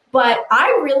movie. But I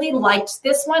really liked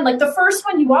this one. Like the first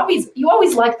one, you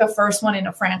always like the first one in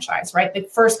a franchise, right? The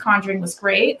first Conjuring was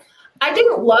great. I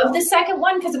didn't love the second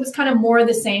one because it was kind of more of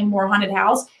the same, more haunted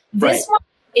house. This one,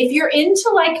 if you're into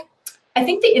like, I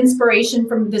think the inspiration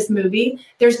from this movie,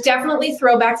 there's definitely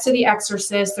throwbacks to The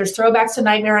Exorcist. There's throwbacks to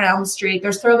Nightmare on Elm Street.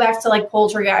 There's throwbacks to like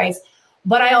Poltergeist.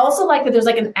 But I also like that there's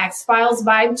like an X-Files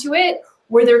vibe to it,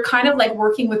 where they're kind of like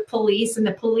working with police, and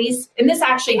the police, and this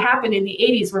actually happened in the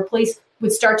 80s, where police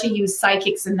would start to use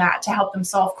psychics and that to help them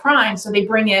solve crime. So they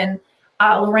bring in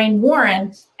Lorraine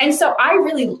Warren. And so I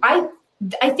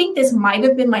think this might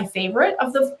have been my favorite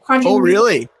of the Conjuring. Oh,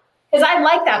 really? Because I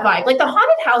like that vibe. Like the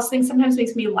haunted house thing sometimes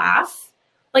makes me laugh.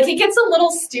 Like it gets a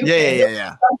little stupid.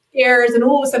 Yeah. Upstairs and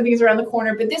something's around the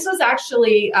corner. But this was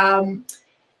actually, and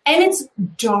it's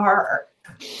dark.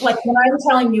 Like when I'm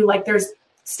telling you, like there's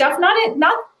stuff it's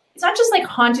not just like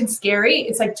haunted scary,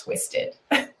 it's like twisted.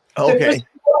 Okay.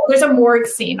 There's a morgue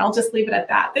scene. I'll just leave it at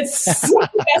that. It's so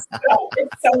messed up.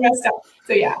 It's so messed up.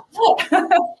 So yeah.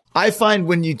 I find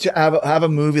when you have a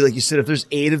movie, like you said, if there's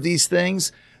 8 of these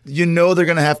things, you know they're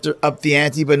going to have to up the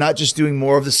ante, but not just doing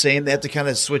more of the same. They have to kind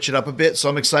of switch it up a bit. So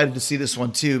I'm excited to see this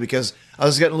one too, because I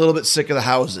was getting a little bit sick of the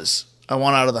houses. I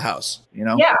want out of the house, you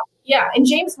know? Yeah. And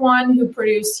James Wan, who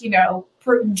produced,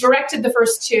 directed the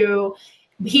first 2,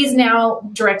 he's now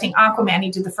directing Aquaman.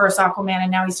 He did the first Aquaman, and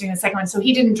now he's doing the second one. So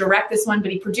he didn't direct this one,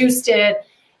 but he produced it.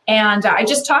 And I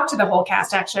just talked to the whole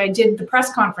cast, actually. I did the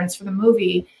press conference for the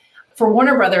movie for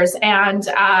Warner Brothers. And,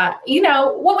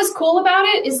 what was cool about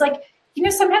it is like,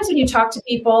 sometimes when you talk to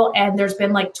people and there's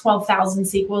been like 12,000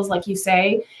 sequels, like you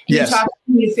say, and yes. you talk to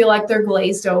them, you feel like they're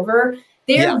glazed over.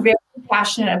 They're very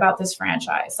passionate about this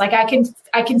franchise. Like I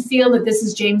can feel that this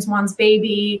is James Wan's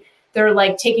baby. They're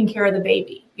like taking care of the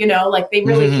baby, like they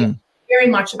really care very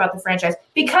much about the franchise.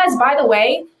 Because, by the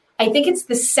way, I think it's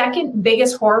the second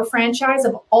biggest horror franchise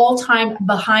of all time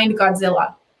behind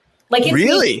Godzilla. Like it's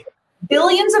really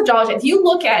billions of dollars. If you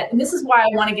look at, and this is why I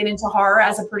want to get into horror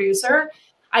as a producer,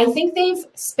 I think they've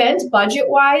spent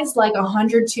budget-wise like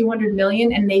 100, 200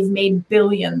 million, and they've made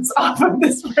billions off of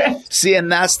this franchise. See,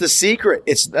 and that's the secret.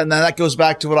 And that goes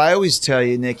back to what I always tell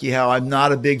you, Nikki, how I'm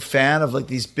not a big fan of like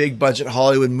these big budget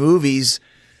Hollywood movies.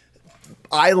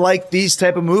 I like these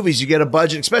type of movies. You get a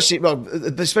budget, especially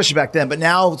back then, but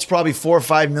now it's probably $4 or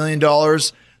 $5 million.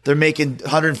 They're making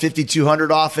 150,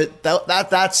 200 off it.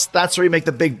 That's where you make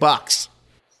the big bucks.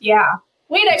 Yeah.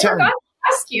 Wait, I forgot to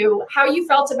ask you how you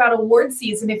felt about award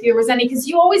season, if there was any, because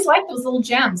you always like those little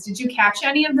gems. Did you catch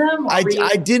any of them? I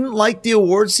didn't like the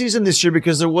award season this year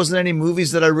because there wasn't any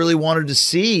movies that I really wanted to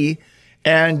see.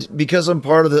 And because I'm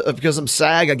because I'm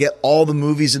SAG, I get all the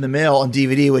movies in the mail on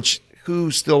DVD, which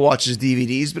who still watches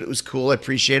DVDs, but it was cool. I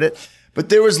appreciate it. But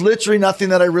there was literally nothing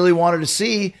that I really wanted to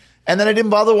see. And then I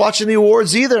didn't bother watching the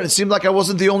awards either. And it seemed like I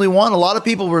wasn't the only one. A lot of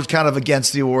people were kind of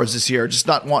against the awards this year, just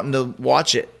not wanting to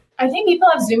watch it. I think people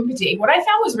have Zoom fatigue. What I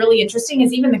found was really interesting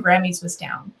is even the Grammys was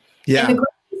down. Yeah. And the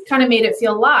Grammys kind of made it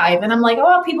feel live. And I'm like,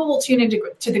 people will tune into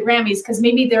the Grammys because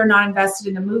maybe they're not invested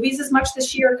in the movies as much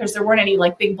this year because there weren't any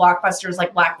like big blockbusters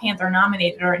like Black Panther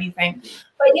nominated or anything.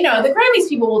 But, the Grammys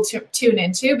people will tune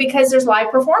into because there's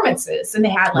live performances. And they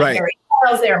had like Harry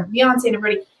Styles there and Beyonce and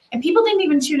everybody. And people didn't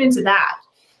even tune into that.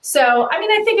 So, I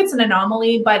mean, I think it's an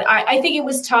anomaly, but I think it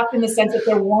was tough in the sense that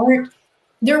there weren't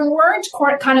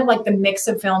kind of like the mix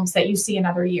of films that you see in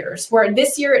other years, where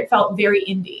this year it felt very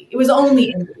indie. It was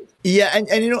only indie. Yeah.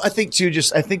 And I think too,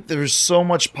 I think there's so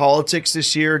much politics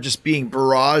this year, just being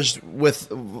barraged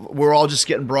we're all just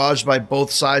getting barraged by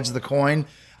both sides of the coin.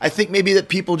 I think maybe that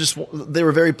people they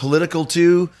were very political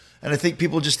too. And I think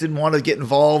people just didn't want to get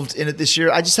involved in it this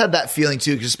year. I just had that feeling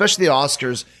too, because especially the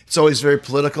Oscars, it's always very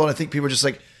political. And I think people are just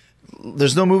like,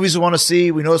 there's no movies we want to see.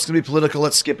 We know it's going to be political.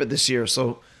 Let's skip it this year.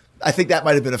 So I think that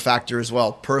might have been a factor as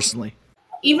well, personally.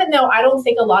 Even though I don't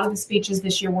think a lot of the speeches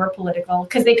this year were political,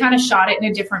 because they kind of shot it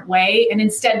in a different way. And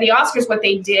instead, the Oscars, what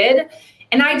they did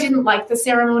And I didn't like the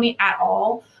ceremony at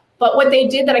all. But what they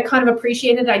did that I kind of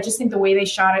appreciated, I just think the way they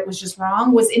shot it was just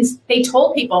wrong, was they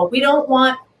told people, we don't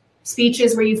want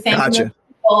speeches where you thank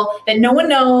people that no one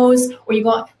knows, or we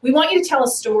want you to tell a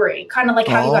story, kind of like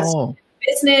how you got started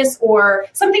in business or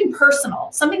something personal,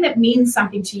 something that means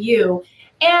something to you.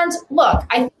 And look,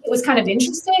 I think it was kind of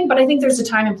interesting, but I think there's a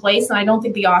time and place, and I don't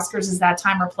think the Oscars is that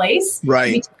time or place.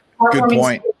 Right. Good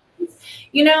point.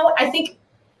 I think,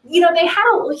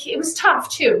 it was tough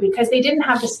too, because they didn't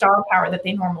have the star power that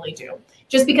they normally do,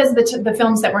 just because of the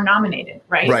films that were nominated,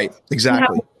 right? Right,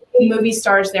 exactly. They have movie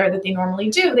stars there that they normally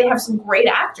do. They have some great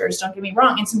actors, don't get me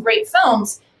wrong, and some great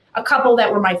films, a couple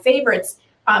that were my favorites,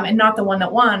 and not the one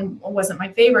that won wasn't my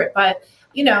favorite, but,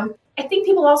 I think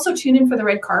people also tune in for the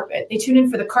red carpet. They tune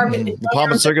in for the carpet. The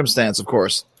pomp and circumstance, of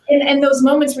course. And those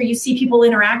moments where you see people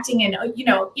interacting, and,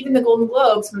 even the Golden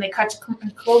Globes, when they cut to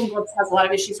Golden Globes has a lot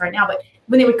of issues right now, but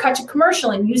when they would cut to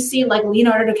commercial and you see like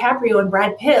Leonardo DiCaprio and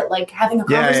Brad Pitt, like having a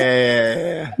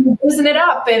conversation, losing it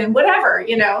up and whatever,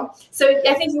 So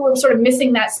I think you were sort of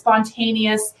missing that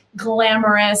spontaneous,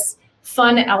 glamorous,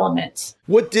 fun element.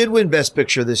 What did win Best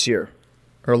Picture this year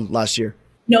or last year?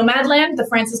 Nomadland, the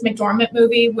Frances McDormand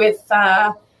movie with.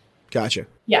 Gotcha.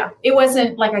 Yeah, it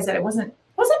wasn't, like I said, it wasn't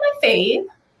my fave,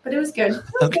 but it was good.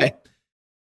 Okay.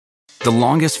 The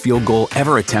longest field goal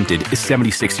ever attempted is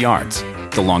 76 yards.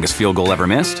 The longest field goal ever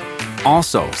missed?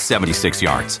 Also 76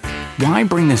 yards. Why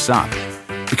bring this up?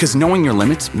 Because knowing your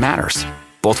limits matters,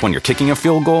 both when you're kicking a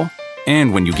field goal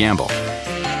and when you gamble.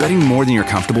 Betting more than you're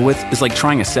comfortable with is like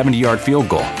trying a 70-yard field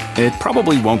goal. It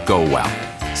probably won't go well.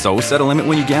 So set a limit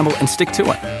when you gamble and stick to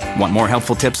it. Want more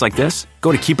helpful tips like this?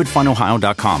 Go to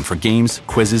keepitfunohio.com for games,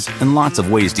 quizzes, and lots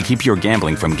of ways to keep your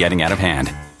gambling from getting out of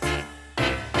hand.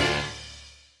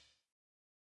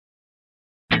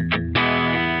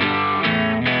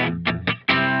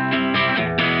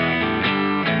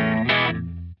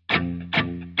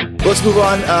 Let's move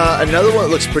on. Another one that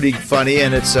looks pretty funny,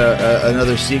 and it's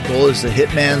another sequel, is The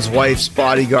Hitman's Wife's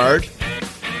Bodyguard.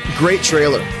 Great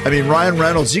trailer. I mean, Ryan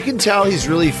Reynolds, you can tell he's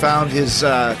really found his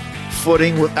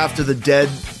footing after the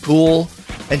Deadpool,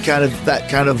 and kind of that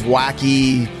kind of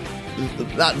wacky,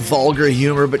 not vulgar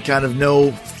humor, but kind of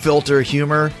no filter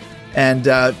humor, and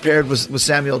paired with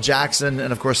Samuel Jackson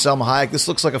and, of course, Selma Hayek. This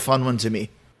looks like a fun one to me.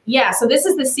 Yeah, so this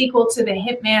is the sequel to The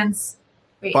Hitman's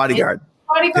Bodyguard.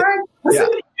 Bodyguard? Yeah.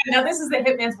 No, this is The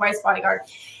Hitman's Wife's Bodyguard.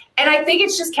 And I think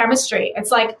it's just chemistry. It's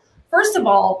like, first of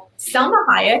all, Selma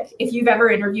Hayek, if you've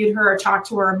ever interviewed her or talked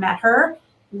to her or met her,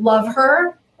 love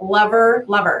her, love her,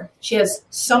 love her. She has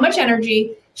so much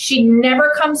energy. She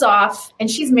never comes off,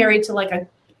 and she's married to like a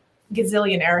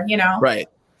gazillionaire, Right.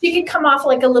 She could come off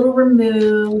like a little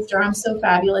removed, or I'm so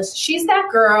fabulous. She's that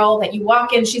girl that you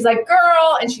walk in, she's like,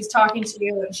 girl, and she's talking to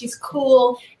you, and she's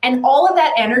cool. And all of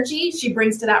that energy she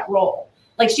brings to that role.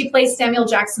 Like, she plays Samuel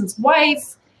Jackson's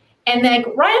wife. And then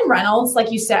Ryan Reynolds,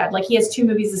 like you said, like, he has 2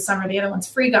 movies this summer. The other one's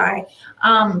Free Guy.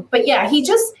 But yeah, he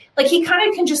kind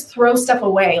of can just throw stuff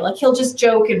away. Like, he'll just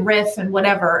joke and riff and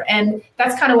whatever. And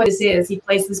that's kind of what this is. He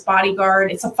plays this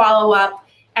bodyguard. It's a follow-up.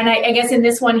 And I guess in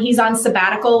this one, he's on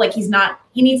sabbatical. Like, he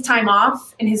needs time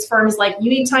off. And his firm is like, you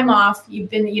need time off.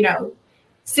 You've been,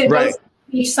 sitting on the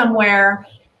beach somewhere.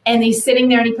 And he's sitting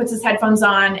there and he puts his headphones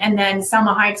on, and then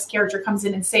Selma Hayek's character comes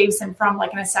in and saves him from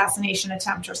like an assassination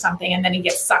attempt or something. And then he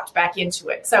gets sucked back into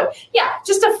it. So yeah,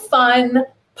 just a fun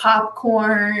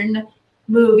popcorn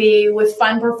movie with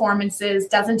fun performances,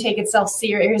 doesn't take itself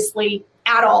seriously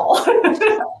at all.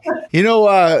 You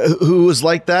know who was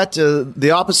like that? The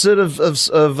opposite of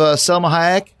Selma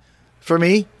Hayek for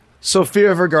me?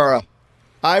 Sofia Vergara.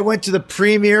 I went to the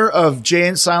premiere of Jay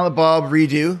and Silent Bob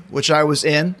Redo, which I was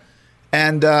in.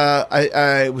 And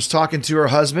I was talking to her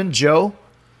husband, Joe,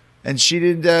 and she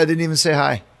didn't even say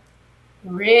hi.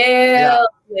 Really? Yeah.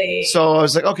 So I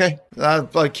was like, okay,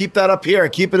 I'll keep that up here.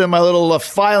 Keep it in my little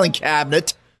filing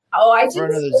cabinet. Oh, I do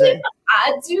the same.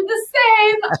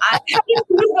 I have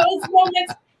those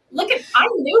moments. I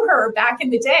knew her back in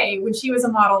the day when she was a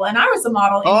model, and I was a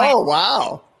model.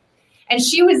 Wow. And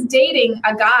she was dating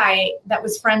a guy that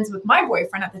was friends with my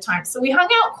boyfriend at the time. So we hung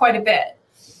out quite a bit.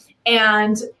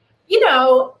 And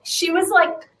she was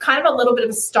like kind of a little bit of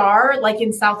a star, like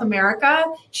in South America.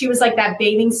 She was like that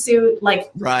bathing suit,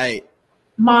 like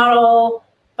model.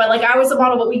 But like I was a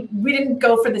model, but we didn't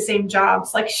go for the same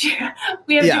jobs. Like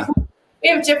we're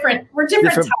different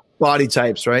body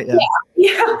types, right?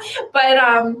 Yeah. But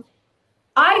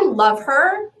I love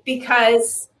her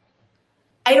because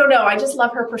I don't know. I just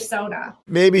love her persona.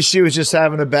 Maybe she was just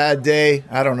having a bad day.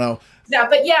 I don't know. Yeah,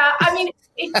 but yeah, I mean,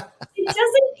 it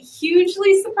doesn't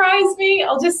hugely surprise me.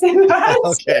 I'll just say that.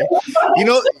 Okay.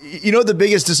 You know the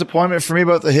biggest disappointment for me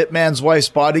about the Hitman's Wife's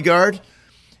Bodyguard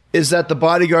is that the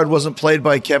bodyguard wasn't played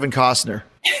by Kevin Costner.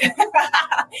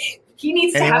 He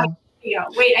needs to have a cameo.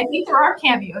 Wait, I think there are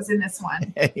cameos in this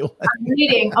one. Anyone? I'm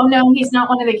reading. Oh no, he's not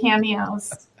one of the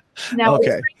cameos. No,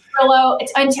 Okay.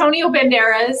 it's Antonio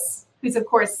Banderas, who's of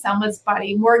course Selma's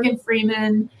buddy. Morgan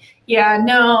Freeman. Yeah,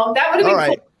 no, that would have been All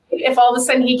right. cool if all of a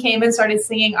sudden he came and started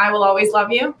singing "I Will Always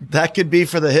Love You." That could be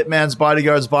for the Hitman's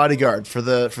Bodyguard's bodyguard for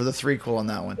the threequel on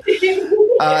that one.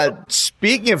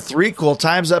 Speaking of threequel,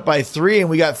 time's up by 3, and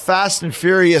we got Fast and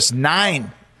Furious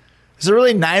 9. Is there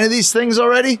really 9 of these things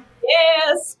already?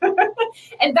 Yes,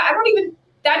 and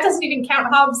that doesn't even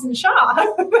count Hobbs and Shaw.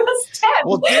 That's 10.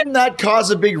 Well, didn't that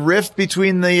cause a big rift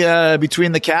between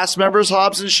the cast members,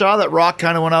 Hobbs and Shaw? That Rock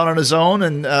kind of went out on his own,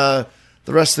 and the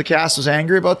rest of the cast was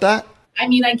angry about that. I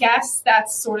mean, I guess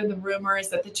that's sort of the rumor is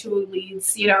that the two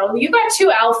leads, you got two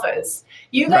alphas.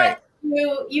 You got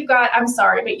I'm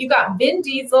sorry, but you got Vin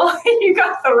Diesel and you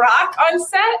got The Rock on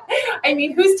set. I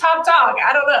mean, who's top dog?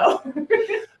 I don't know.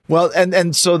 Well,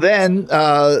 and so then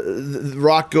The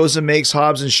Rock goes and makes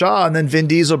Hobbs and Shaw, and then Vin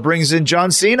Diesel brings in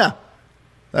John Cena.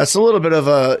 That's a little bit of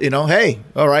a, hey,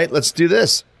 all right, let's do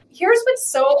this. Here's what's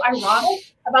so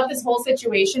ironic about this whole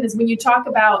situation is when you talk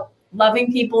about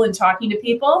loving people and talking to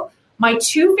people, my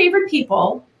two favorite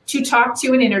people to talk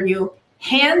to and interview,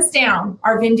 hands down,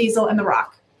 are Vin Diesel and The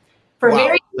Rock.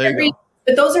 There you go.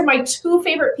 But those are my two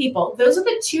favorite people. Those are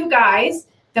the two guys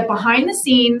that behind the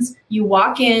scenes, you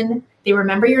walk in, they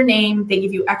remember your name, they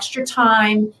give you extra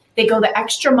time, they go the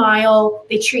extra mile,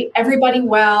 they treat everybody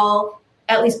well,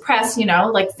 at least press,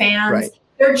 like fans. Right.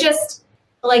 They're just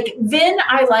like Vin,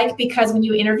 I like because when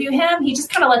you interview him, he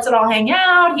just kind of lets it all hang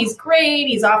out. He's great.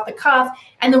 He's off the cuff.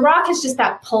 And The Rock is just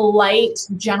that polite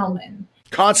gentleman.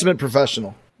 Consummate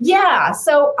professional. Yeah.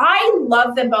 So I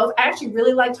love them both. I actually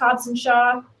really liked Hobbs and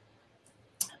Shaw.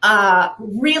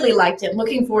 Really liked it.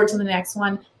 Looking forward to the next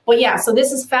one. But yeah, so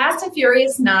this is Fast and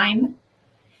Furious 9.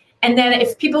 And then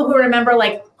if people who remember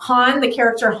like Han, the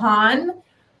character Han,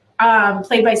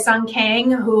 played by Sung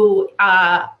Kang, who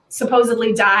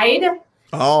supposedly died.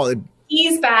 Oh,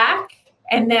 He's back.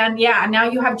 And then, now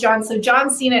you have John. So John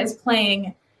Cena is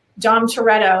playing Dom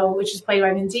Toretto, which is played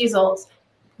by Vin Diesel's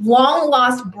long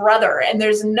lost brother. And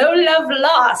there's no love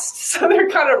lost. So they're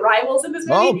kind of rivals in this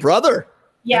movie. Oh, brother.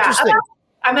 Yeah. Interesting.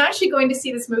 I'm actually going to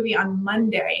see this movie on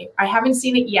Monday. I haven't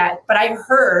seen it yet, but I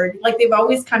heard they've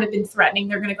always kind of been threatening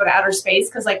they're going to go to outer space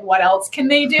because what else can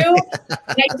they do? And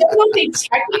I don't know if they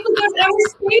technically go to outer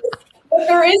space, but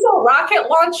there is a rocket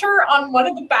launcher on one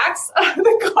of the backs of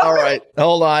the car. All right,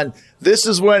 hold on. This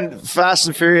is when Fast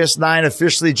and Furious 9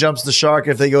 officially jumps the shark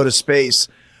if they go to space.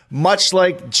 Much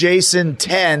like Jason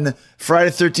 10,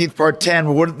 Friday the 13th Part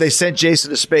 10, where they sent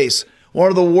Jason to space. One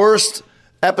of the worst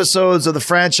episodes of the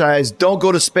franchise. Don't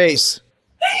go to space.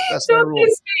 That's my Don't rule. go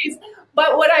to space.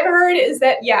 But what I've heard is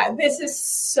that, this is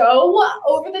so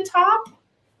over the top.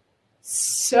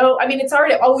 So, I mean, it's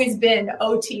already always been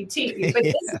OTT, but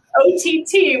this is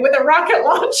OTT with a rocket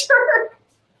launcher.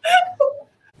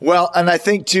 Well, and I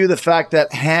think, too, the fact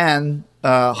that Han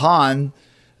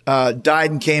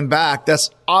died and came back, that's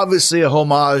obviously a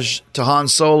homage to Han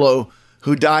Solo,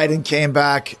 who died and came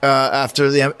back after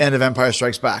the end of Empire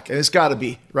Strikes Back. And it's got to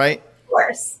be, right? Of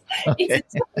course.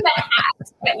 It's the hat.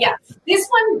 But yeah, this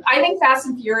one, I think Fast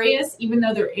and Furious, even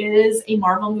though there is a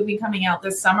Marvel movie coming out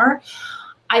this summer,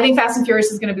 I think Fast and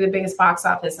Furious is going to be the biggest box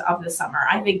office of the summer.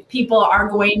 I think people are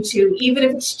going to, even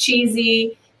if it's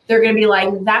cheesy, they're going to be like,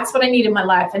 that's what I need in my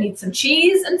life. I need some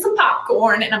cheese and some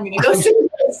popcorn, and I'm going to go see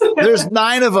this. There's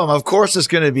 9 of them. Of course it's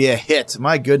going to be a hit.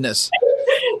 My goodness.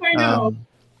 I know.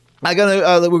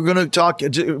 We're gonna talk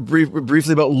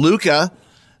briefly about Luca,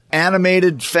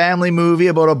 animated family movie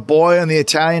about a boy on the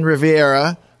Italian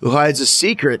Riviera who hides a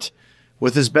secret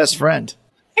with his best friend.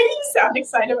 You sound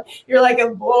excited. You're like a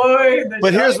boy.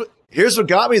 But here's what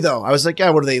got me though. I was like,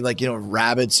 what are they like?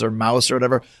 Rabbits or mouse or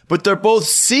whatever. But they're both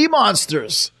sea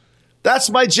monsters. That's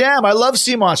my jam. I love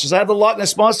sea monsters. I have the Loch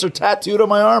Ness monster tattooed on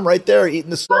my arm right there, eating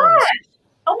the stones.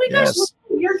 Oh my gosh.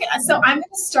 Yes. So I'm going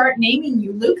to start naming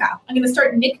you Luca. I'm going to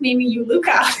start nicknaming you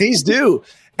Luca. Please do.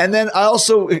 And then I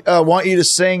also want you to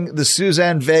sing the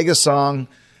Suzanne Vega song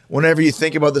whenever you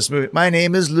think about this movie. My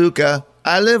name is Luca.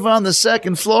 I live on the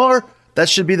second floor. That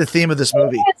should be the theme of this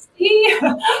movie.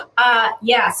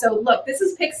 So look, this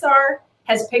is Pixar.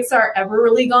 Has Pixar ever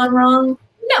really gone wrong?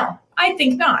 No, I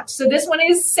think not. So this one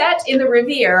is set in the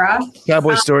Riviera.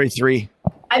 Cowboy Story 3.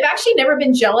 I've actually never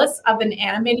been jealous of an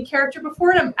animated character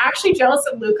before. And I'm actually jealous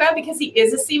of Luca because he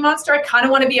is a sea monster. I kind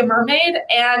of want to be a mermaid.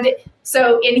 And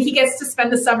he gets to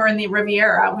spend the summer in the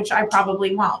Riviera, which I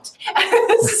probably won't.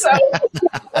 so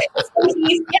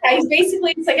he's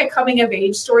basically, it's like a coming of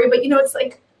age story. But, it's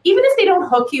like, even if they don't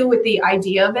hook you with the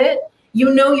idea of it,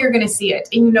 you're going to see it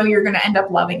and you're going to end up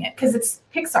loving it because it's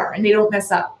Pixar and they don't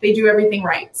mess up. They do everything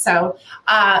right. So,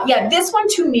 this one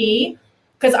to me,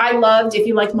 because I loved, if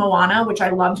you like Moana, which I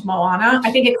loved Moana,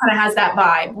 I think it kind of has that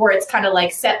vibe where it's kind of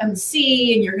like set in the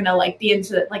sea and you're going to like be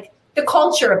into like the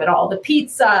culture of it all, the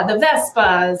pizza, the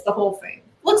Vespas, the whole thing.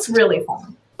 Looks really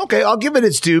fun. Okay, I'll give it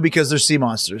its due because they're sea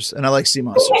monsters and I like sea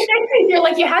monsters. You're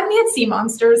like, you had me at sea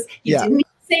monsters. You didn't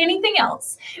say anything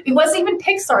else. It wasn't even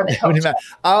Pixar that helped.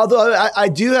 Although I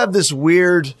do have this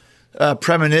weird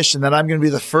premonition that I'm going to be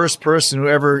the first person who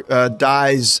ever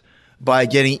dies by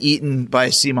getting eaten by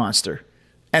a sea monster.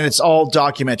 And it's all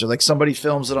documented. Like somebody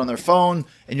films it on their phone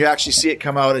and you actually see it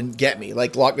come out and get me,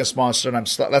 like Loch Ness Monster. And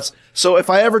so if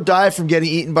I ever die from getting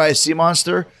eaten by a sea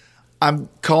monster, I'm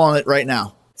calling it right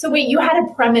now. So wait, you had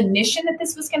a premonition that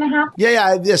this was going to happen?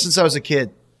 Yeah, since I was a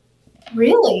kid.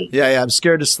 Really? Yeah. I'm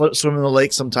scared to swim in the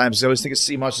lake sometimes. I always think a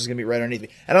sea monster is going to be right underneath me.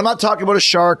 And I'm not talking about a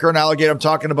shark or an alligator. I'm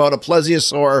talking about a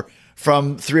plesiosaur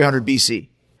from 300 BC.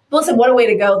 Listen, what a way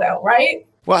to go, though, right?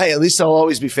 Well, hey, at least I'll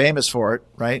always be famous for it,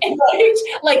 right?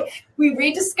 Like we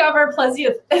rediscover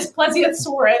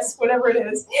Plesiosaurus, whatever it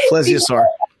is. Plesiosaur.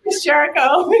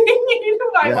 Jericho. One.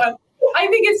 I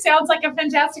think it sounds like a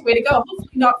fantastic way to go. Hopefully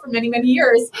not for many, many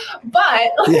years, but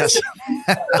yes,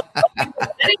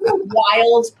 it's a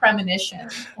wild premonition.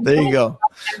 There you go.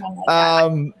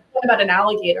 What about an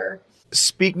alligator?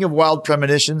 Speaking of wild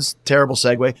premonitions, terrible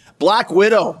segue. Black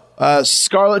Widow,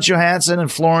 Scarlett Johansson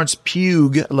and Florence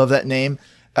Pugh. I love that name.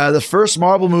 The first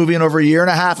Marvel movie in over a year and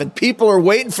a half, and people are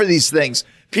waiting for these things.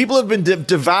 People have been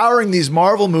devouring these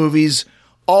Marvel movies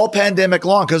all pandemic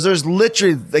long because there's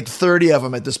literally like 30 of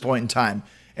them at this point in time.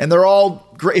 And they're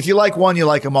all great. If you like one, you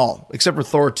like them all, except for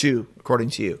Thor 2,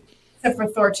 according to you. Except for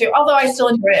Thor 2, although I still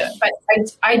enjoy it. But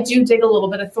I do dig a little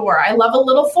bit of Thor. I love a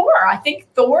little Thor. I think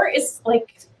Thor is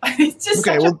like, it's just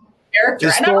such a character.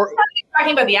 And I'm not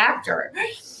talking about the actor.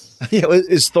 Yeah,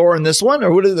 is Thor in this one?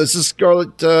 Or what is this? Is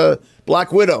Scarlet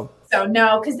Black Widow? So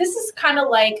no, because this is kind of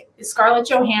like Scarlett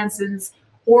Johansson's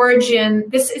origin.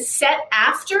 This is set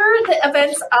after the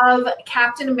events of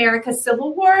Captain America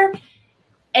Civil War.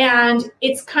 And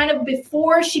it's kind of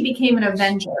before she became an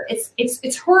Avenger.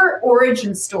 It's her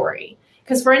origin story.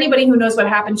 Because for anybody who knows what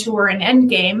happened to her in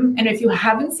Endgame, and if you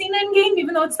haven't seen Endgame,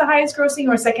 even though it's the highest grossing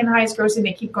or second highest grossing,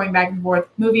 they keep going back and forth,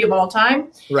 movie of all time.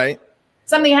 Right.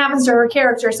 Something happens to her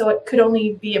character, so it could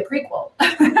only be a prequel.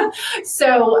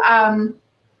 So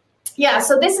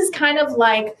this is kind of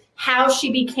like how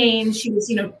she became, she was,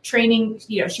 training,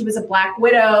 she was a Black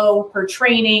Widow, her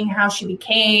training, how she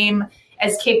became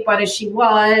as kick butt as she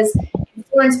was.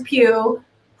 Florence Pugh,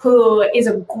 who is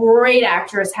a great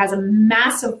actress, has a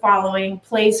massive following,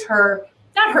 plays her,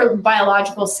 not her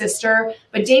biological sister,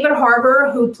 but David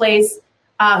Harbour, who plays,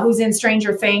 who's in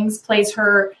Stranger Things, plays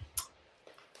her,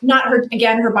 not her,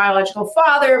 again, her biological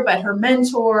father, but her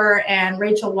mentor, and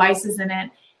Rachel Weisz is in it.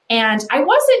 And I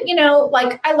wasn't,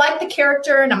 I like the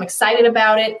character and I'm excited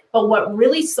about it. But what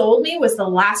really sold me was the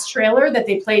last trailer that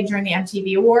they played during the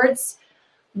MTV Awards,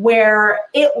 where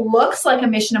it looks like a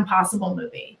Mission Impossible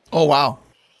movie. Oh, wow.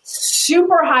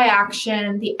 Super high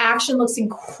action. The action looks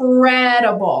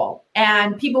incredible.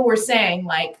 And people were saying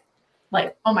like,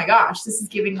 oh my gosh, this is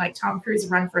giving like Tom Cruise a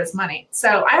run for his money.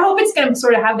 So I hope it's going to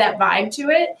sort of have that vibe to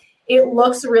it. It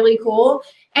looks really cool.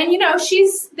 And,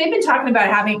 they've been talking about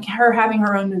having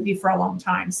her own movie for a long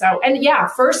time. So, and yeah,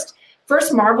 first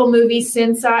Marvel movie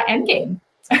since Endgame.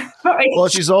 Well,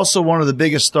 she's also one of the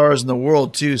biggest stars in the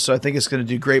world too. So I think it's going to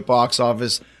do great box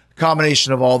office,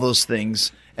 combination of all those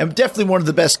things. And definitely one of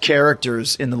the best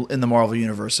characters in the Marvel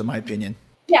universe, in my opinion.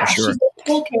 Yeah, sure. She's a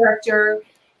cool character.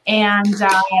 And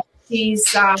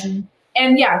she's,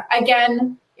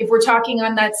 again, if we're talking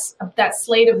on that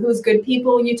slate of who's good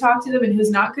people when you talk to them and who's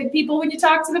not good people when you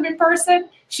talk to them in person,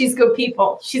 she's good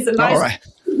people. She's a nice. All right.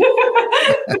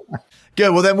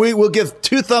 Good. Well, then we will give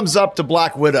 2 thumbs up to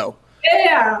Black Widow.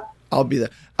 Yeah. I'll be there.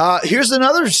 Here's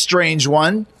another strange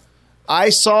one. I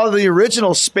saw the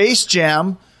original Space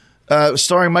Jam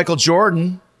starring Michael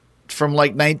Jordan from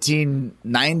like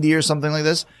 1990 or something like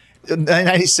this.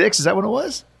 1996, is that what it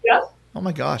was? Yeah. Oh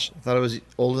my gosh, I thought it was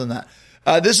older than that.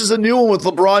 This is a new one with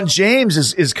LeBron James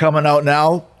is coming out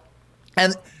now.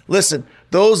 And listen,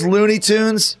 those Looney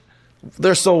Tunes,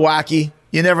 they're so wacky.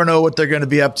 You never know what they're going to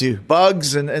be up to.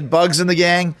 Bugs and Bugs in the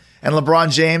gang and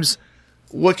LeBron James.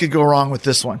 What could go wrong with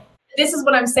this one? this is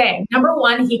what I'm saying. Number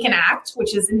one, he can act,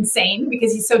 which is insane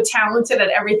because he's so talented at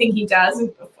everything he does,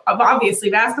 obviously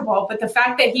basketball. But the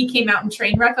fact that he came out in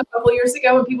Trainwreck a couple years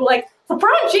ago and people were like,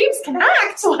 LeBron James can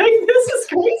act. Like, this is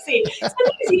crazy.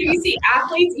 Sometimes you see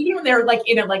athletes, even when they're like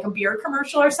in a beer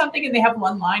commercial or something and they have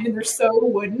one line and they're so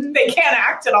wooden, they can't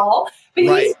act at all. But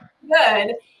he's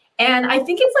good. And I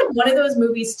think it's like one of those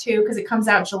movies too, because it comes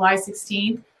out July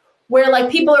 16th, where like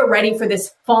people are ready for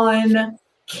this fun,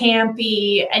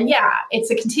 campy, and yeah, it's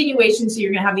a continuation. So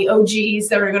you're gonna have the OGs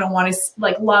that are gonna want to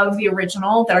like love the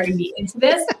original, that are gonna be into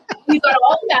this. You've got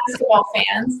all the basketball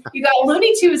fans. You got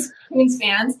Looney Tunes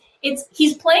fans.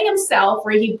 He's playing himself,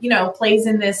 where he plays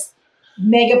in this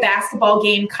mega basketball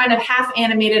game, kind of half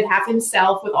animated, half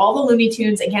himself, with all the Looney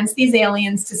Tunes against these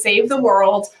aliens to save the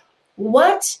world.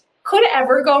 What could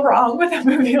ever go wrong with a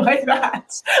movie like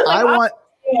that? Like,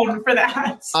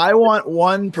 I want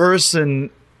one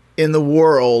person in the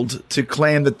world to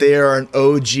claim that they are an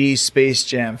OG Space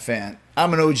Jam fan.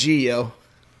 I'm an OG, yo.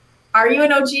 Are you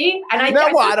an OG? And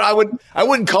I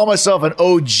wouldn't call myself an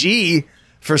OG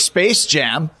for Space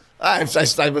Jam. I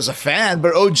was a fan,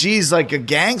 but OG's like a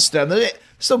gangster.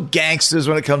 There's no gangsters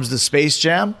when it comes to Space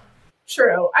Jam.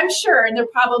 True, I'm sure, and they're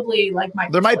probably like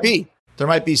Michael. There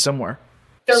might be somewhere.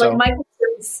 They're like Michael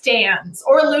Jordan stans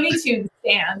or Looney Tunes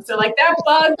stans. They're like that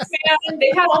Bugs fan.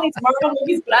 They've had all these Marvel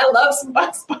movies, but I love some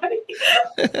Bugs Bunny.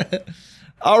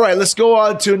 All right, let's go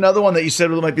on to another one that you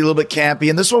said might be a little bit campy,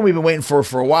 and this one we've been waiting for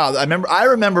a while. I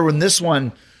remember when this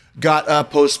one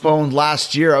got postponed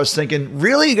last year. I was thinking,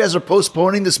 really, you guys are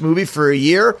postponing this movie for a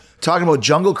year? Talking about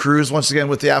Jungle Cruise once again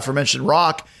with the aforementioned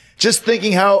Rock. Just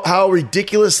thinking how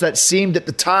ridiculous that seemed at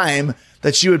the time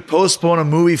that you would postpone a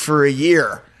movie for a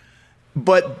year.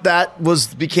 But that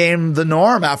became the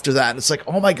norm after that. It's like,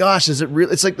 oh my gosh, is it real?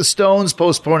 It's like the Stones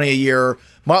postponing a year,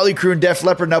 Motley Crue and Def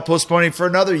Leppard now postponing for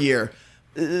another year.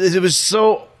 It was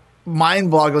so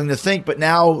mind-boggling to think. But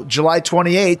now, July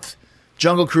 28th,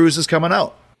 Jungle Cruise is coming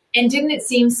out. And didn't it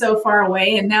seem so far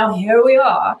away? And now here we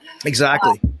are.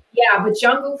 Exactly. Yeah, but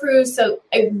Jungle Cruise. So,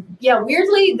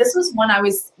 weirdly, this was one I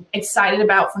was excited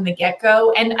about from the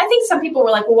get-go. And I think some people were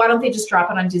like, well, why don't they just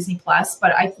drop it on Disney Plus?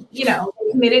 But I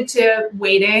committed to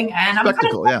waiting. And I'm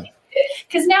kind of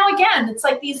because now, again, it's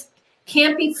like these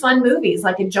campy, fun movies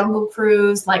like a Jungle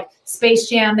Cruise, like Space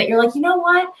Jam, that you're like, you know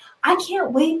what? I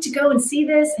can't wait to go and see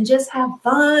this and just have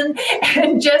fun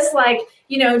and just like,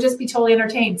 just be totally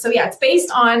entertained. So yeah, it's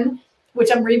based on, which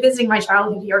I'm revisiting my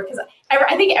childhood here because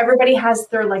I think everybody has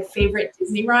their like favorite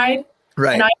Disney ride.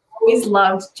 Right. And I always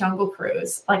loved Jungle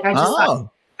Cruise. Like I just thought,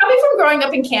 probably from growing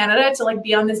up in Canada to like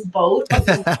be on this boat. Like,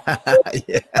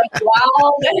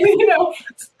 wow,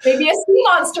 maybe a sea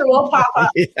monster will pop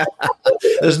up. Yeah.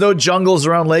 There's no jungles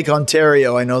around Lake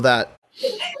Ontario. I know that.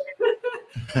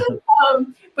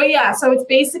 But yeah, so it's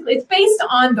based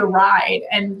on the ride,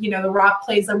 and The Rock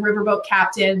plays a riverboat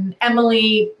captain.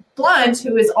 Emily Blunt,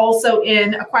 who is also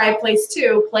in A Quiet Place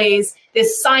 2, plays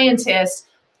this scientist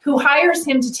who hires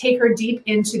him to take her deep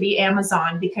into the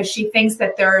Amazon because she thinks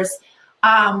that there's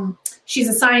she's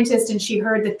a scientist and she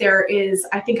heard that there is,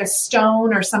 I think, a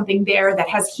stone or something there that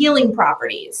has healing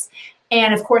properties.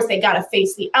 And of course, they got to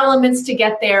face the elements to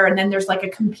get there. And then there's like a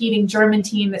competing German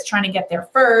team that's trying to get there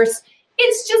first.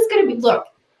 It's just going to be, look,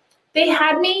 they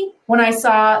had me when I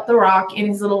saw The Rock in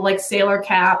his little like sailor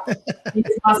cap, his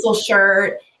muscle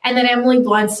shirt, and then Emily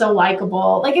Blunt's so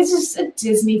likable. Like, it's just a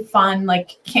Disney fun,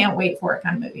 like, can't wait for it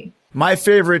kind of movie. My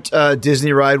favorite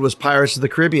Disney ride was Pirates of the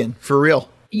Caribbean, for real.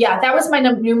 Yeah, that was my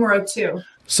numero 2.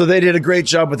 So they did a great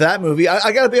job with that movie.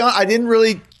 I got to be honest, I didn't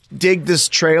really dig this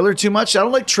trailer too much. I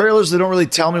don't like trailers that don't really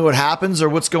tell me what happens or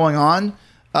what's going on.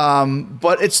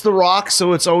 But it's The Rock,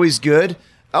 so it's always good.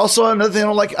 Also, another thing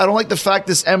I don't like the fact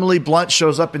this Emily Blunt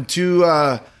shows up in two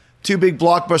big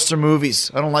blockbuster movies.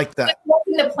 I don't like that. That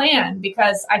wasn't the plan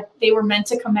because they were meant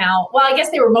to come out. Well, I guess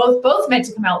they were both meant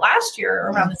to come out last year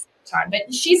around the same time.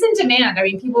 But she's in demand. I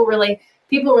mean, people really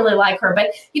like her.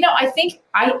 But I think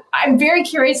I'm very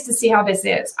curious to see how this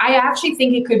is. I actually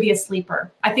think it could be a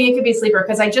sleeper. I think it could be a sleeper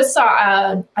because I just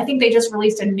saw. I think they just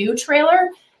released a new trailer.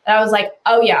 And I was like,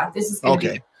 oh yeah, this is going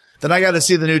to be. Then I got to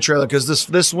see the new trailer because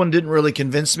this one didn't really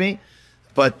convince me.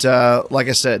 But like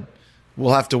I said,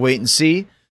 we'll have to wait and see.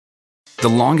 The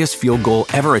longest field goal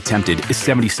ever attempted is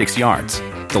 76 yards.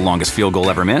 The longest field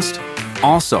goal ever missed?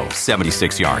 Also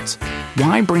 76 yards.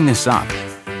 Why bring this up?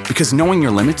 Because knowing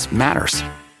your limits matters,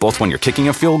 both when you're kicking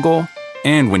a field goal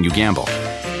and when you gamble.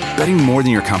 Betting more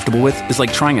than you're comfortable with is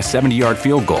like trying a 70-yard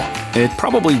field goal. It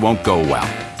probably won't go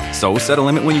well. So set a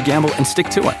limit when you gamble and stick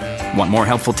to it. Want more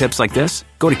helpful tips like this?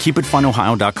 Go to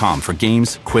keepitfunohio.com for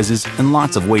games, quizzes, and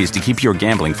lots of ways to keep your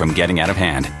gambling from getting out of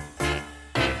hand.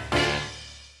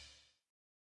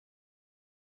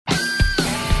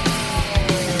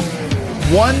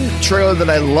 One trailer that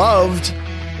I loved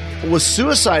was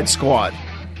Suicide Squad,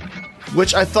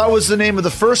 which I thought was the name of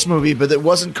the first movie, but it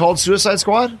wasn't called Suicide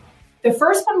Squad. The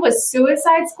first one was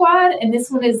Suicide Squad, and this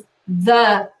one is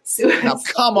The Suicide Now,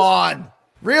 Squad. come on.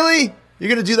 Really? You're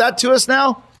going to do that to us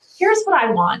now? Here's what I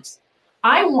want.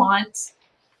 I want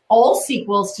all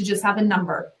sequels to just have a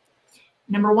number.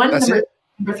 Number 1, That's it?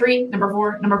 number 3, number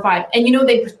 4, number 5. And you know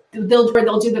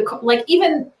they'll do the like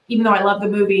even though I love the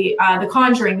movie The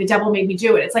Conjuring, The Devil Made Me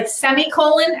Do It. It's like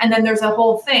semicolon and then there's a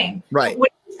whole thing. Right. When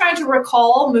I'm trying to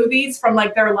recall movies from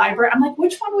like their library, I'm like,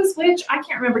 which one was which? I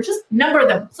can't remember. Just number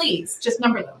them, please. Just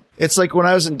number them. It's like when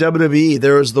I was in WWE,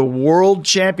 there was the World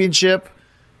Championship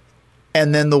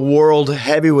and then the World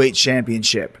Heavyweight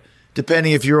Championship,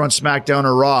 depending if you're on SmackDown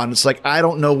or Raw. And it's like, I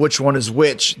don't know which one is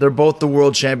which. They're both the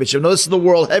World Championship. No, this is the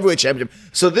World Heavyweight Championship.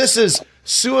 So this is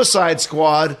Suicide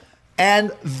Squad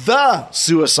and The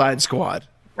Suicide Squad.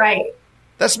 Right.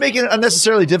 That's making it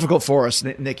unnecessarily difficult for us,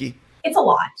 Nikki. It's a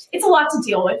lot. It's a lot to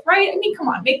deal with, right? I mean, come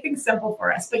on, make things simple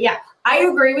for us. But yeah, I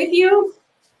agree with you.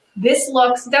 This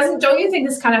don't you think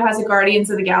this kind of has a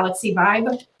Guardians of the Galaxy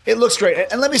vibe? It looks great.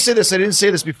 And let me say this. I didn't say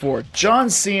this before.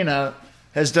 John Cena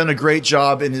has done a great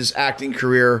job in his acting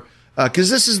career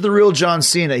because this is the real John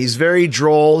Cena. He's very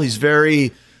droll. He's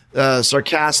very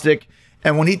sarcastic.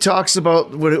 And when he talks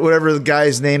about whatever the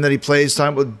guy's name that he plays,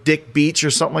 talking about Dick Beach or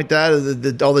something like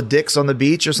that, all the dicks on the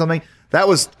beach or something, that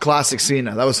was classic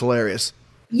Cena. That was hilarious.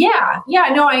 Yeah,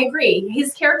 no, I agree.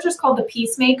 His character's called the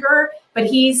Peacemaker, but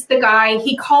he's the guy.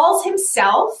 He calls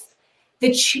himself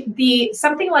the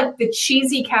something like the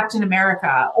cheesy Captain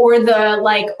America or the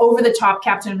like over the top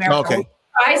Captain America. Okay. He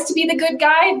tries to be the good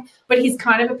guy, but he's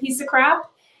kind of a piece of crap.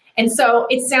 And so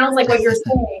it sounds like what you're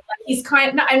saying. Like he's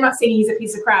I'm not saying he's a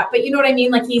piece of crap, but you know what I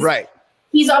mean? Like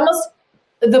he's almost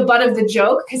the butt of the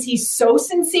joke because he's so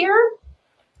sincere,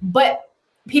 but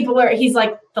he's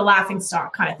like the laughing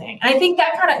stock kind of thing. And I think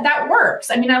that works.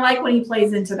 I mean, I like when he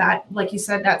plays into that, like you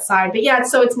said, that side. But yeah,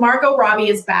 so it's Margot Robbie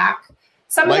is back.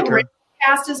 Some of the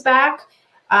cast is back.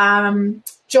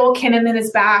 Joel Kinnaman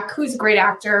is back, who's a great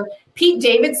actor. Pete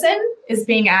Davidson is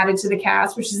being added to the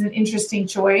cast, which is an interesting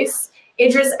choice.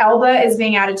 Idris Elba is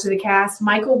being added to the cast.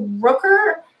 Michael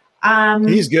Rooker.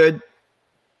 He's good.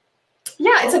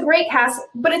 Yeah, it's a great cast,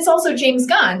 but it's also James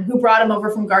Gunn who brought him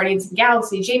over from Guardians of the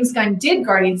Galaxy. James Gunn did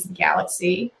Guardians of the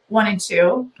Galaxy 1 and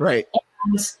 2. Right.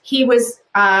 And he was,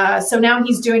 so now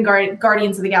he's doing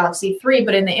Guardians of the Galaxy 3,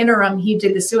 but in the interim, he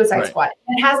did the Suicide Squad.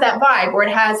 And it has that vibe where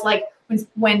it has like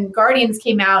when Guardians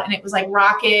came out and it was like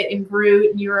Rocket and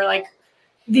Groot, and you were like,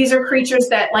 these are creatures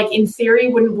that like in theory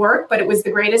wouldn't work, but it was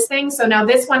the greatest thing. So now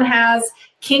this one has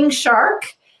King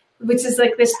Shark, which is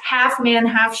like this half man,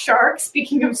 half shark.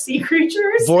 Speaking of sea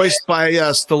creatures, voiced by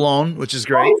Stallone, which is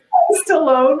great.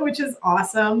 Stallone, which is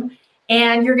awesome.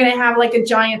 And you're going to have like a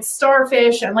giant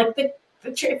starfish and like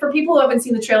for people who haven't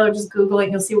seen the trailer, just Google it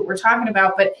and you'll see what we're talking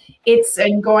about. But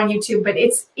and go on YouTube. But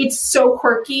it's so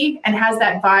quirky and has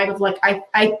that vibe of like I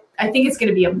think it's going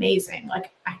to be amazing.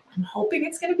 Like I'm hoping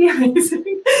it's going to be amazing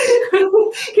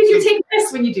because you take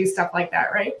risks when you do stuff like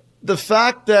that, right? The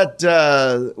fact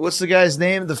that what's the guy's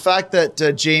name? The fact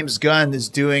that James Gunn is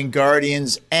doing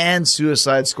Guardians and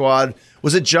Suicide Squad.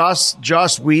 Was it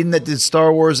Joss Whedon that did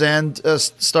Star Wars and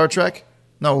Star Trek?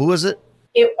 No, who was it?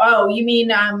 You mean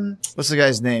what's the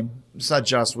guy's name? It's not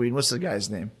Joss Whedon. What's the guy's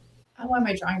name? Why am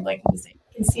I drawing blank on his name?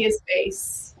 I can see his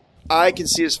face. I can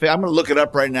see his face. I'm going to look it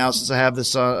up right now since I have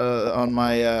this on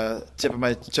my tip of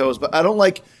my toes. But I don't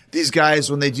like these guys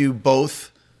when they do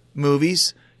both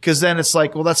movies. Because then it's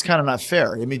like, well, that's kind of not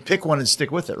fair. I mean, pick one and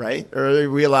stick with it, right? Or are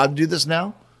we allowed to do this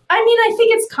now? I mean, I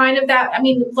think it's kind of that. I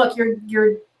mean, look,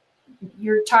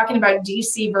 you're talking about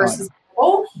DC versus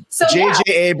Marvel. So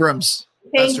J.J. Abrams.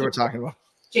 That's what we're talking about.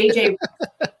 J.J.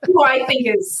 who I think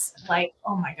is like,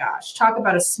 oh my gosh, talk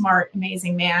about a smart,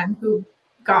 amazing man who,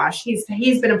 gosh, he's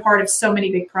been a part of so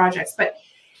many big projects. But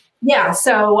yeah,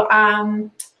 so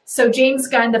James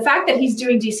Gunn, the fact that he's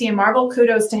doing DC and Marvel,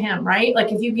 kudos to him, right?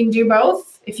 Like if you can do both,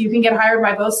 if you can get hired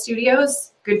by both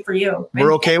studios, good for you.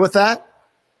 We're okay with that?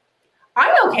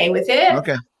 I'm okay with it.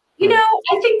 Okay. You know,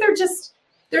 I think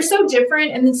they're so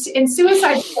different. And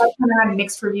Suicide Squad kind of had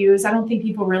mixed reviews. I don't think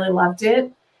people really loved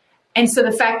it. And so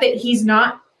the fact that he's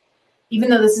not,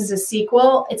 even though this is a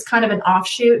sequel, it's kind of an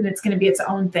offshoot and it's going to be its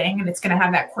own thing. And it's going to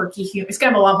have that quirky humor. It's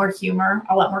going to have a lot more humor,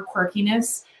 a lot more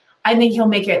quirkiness. I think he'll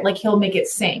make it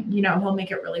sing, you know, he'll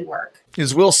make it really work.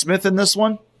 Is Will Smith in this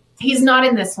one? He's not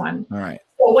in this one. All right.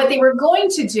 So what they were going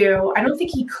to do, I don't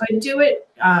think he could do it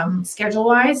schedule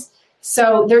wise.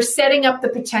 So they're setting up the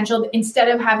potential, instead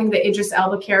of having the Idris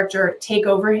Elba character take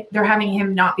over, they're having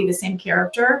him not be the same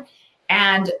character.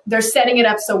 and they're setting it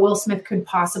up so Will Smith could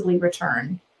possibly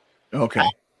return. Okay.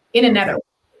 In another,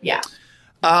 yeah.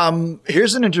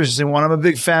 Here's an interesting one. I'm a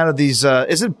big fan of these.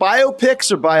 Is it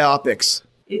biopics or biopics?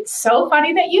 It's so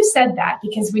funny that you said that,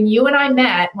 because when you and I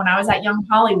met when I was at Young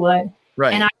Hollywood,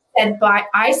 Right. and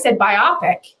I said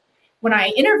biopic when I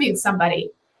interviewed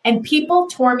somebody, and people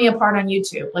tore me apart on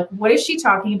YouTube. Like, what is she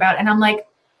talking about? And I'm like,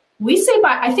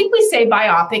 I think we say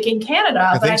biopic in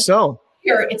Canada. I think so.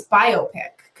 Here it's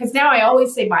biopic, because now I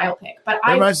always say biopic, but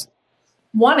I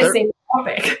want to say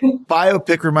biopic.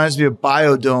 Biopic reminds me of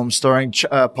Biodome starring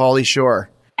Pauly Shore.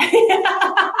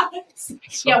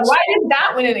 Yeah, why did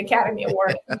that win an Academy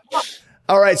Award?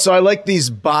 All right, so I like these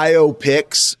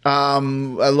biopics.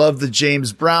 I love the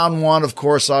James Brown one, of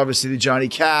course, obviously the Johnny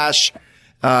Cash.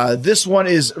 This one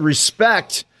is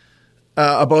Respect,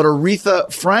 about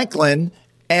Aretha Franklin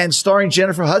and starring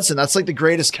Jennifer Hudson. That's like the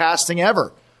greatest casting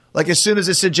ever. Like, as soon as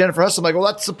I said Jennifer Hudson, I'm like,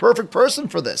 well, that's the perfect person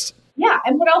for this. Yeah,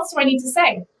 and what else do I need to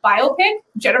say? Biopic,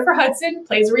 Jennifer Hudson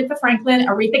plays Aretha Franklin.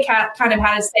 Aretha kind of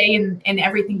had a say in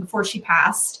everything before she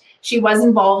passed. She was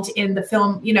involved in the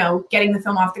film, getting the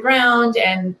film off the ground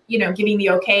and, giving the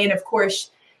okay. And of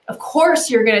course,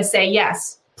 you're going to say,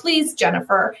 yes, please,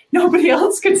 Jennifer. Nobody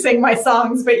else could sing my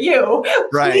songs but you.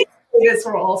 Right. Please play this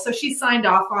role. So she signed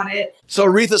off on it. So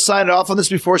Aretha signed off on this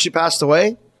before she passed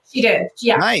away? She did.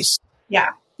 Yeah. Nice. Yeah.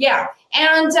 Yeah.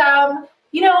 And,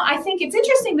 I think it's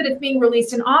interesting that it's being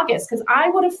released in August, because I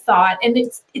would have thought, and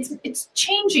it's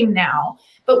changing now,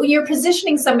 but when you're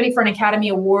positioning somebody for an Academy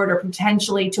Award or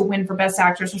potentially to win for Best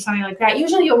Actress or something like that,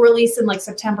 usually you'll release in like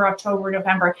September, October,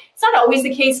 November. It's not always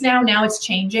the case now. Now it's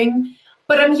changing.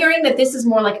 But I'm hearing that this is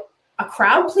more like a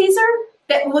crowd pleaser.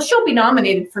 She'll be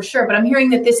nominated for sure, but I'm hearing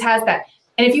that this has that.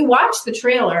 And if you watch the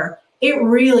trailer, it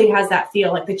really has that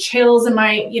feel, like the chills in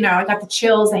my, I got the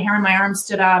chills, the hair on my arm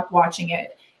stood up watching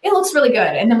it. It looks really good.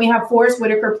 And then we have Forrest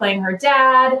Whitaker playing her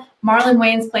dad. Marlon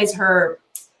Wayans plays her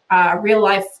real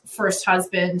life first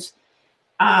husband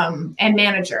and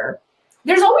manager.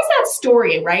 There's always that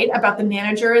story, right, about the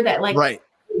manager that right.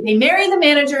 They marry the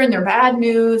manager and they're bad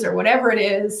news or whatever it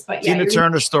is. But yeah, Tina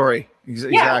Turner story.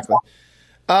 Exactly.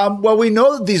 Well, we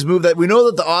know that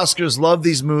the Oscars love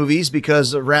these movies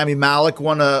because Rami Malek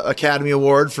won an Academy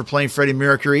Award for playing Freddie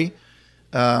Mercury,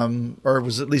 or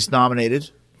was at least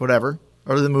nominated, whatever.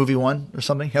 Or the movie won or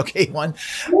something. Okay, he won.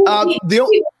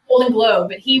 The Golden Globe,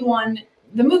 but he won.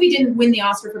 The movie didn't win the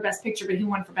Oscar for Best Picture, but he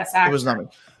won for Best Actor. It was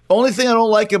nominated. Only thing I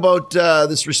don't like about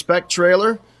this Respect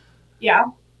trailer. Yeah.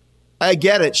 I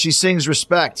get it. She sings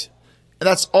Respect. And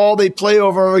that's all they play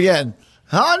over and over again.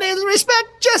 I need respect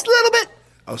just a little bit.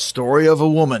 A story of a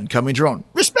woman coming to her own.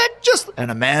 Respect just, and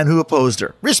a man who opposed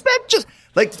her. Respect just,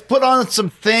 like put on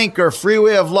some Think or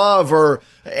Freeway of Love or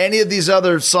any of these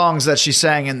other songs that she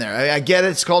sang in there. I get it.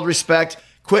 It's called Respect.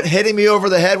 Quit hitting me over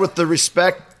the head with the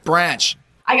Respect branch.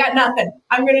 I got nothing.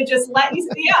 I'm going to just let you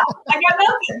see. Yeah, I got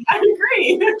nothing. I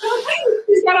agree.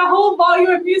 He's got a whole volume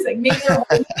of music. Maybe they're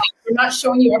not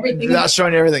showing you everything. Not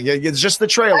showing you everything. It's just the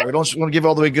trailer. I don't want to give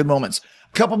all the way good moments.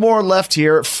 A couple more left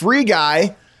here. Free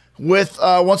Guy with,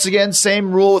 once again,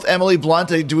 same rule with Emily Blunt.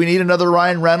 Do we need another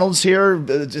Ryan Reynolds here?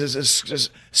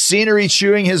 Just scenery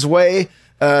chewing his way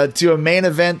to a main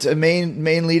event, a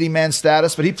main leading man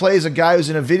status. But he plays a guy who's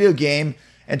in a video game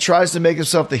and tries to make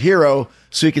himself the hero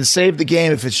so he can save the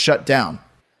game if it's shut down.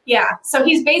 Yeah. So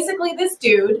he's basically this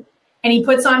dude, and he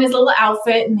puts on his little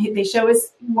outfit, and they show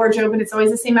his wardrobe, and it's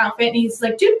always the same outfit. And he's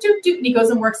like, doop, doop, doop. And he goes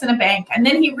and works in a bank. And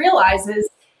then he realizes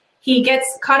he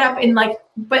gets caught up in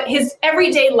but his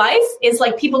everyday life is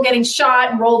like people getting shot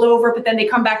and rolled over, but then they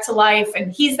come back to life.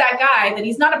 And he's that guy that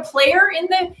he's not a player in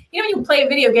the, you play a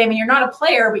video game and you're not a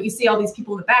player, but you see all these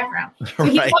people in the background. So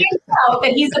he finds out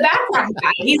that he's a background guy.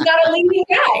 He's not a leading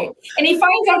guy. And he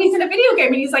finds out he's in a video game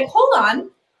and he's like, hold on,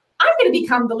 I'm going to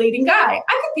become the leading guy.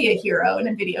 I could be a hero in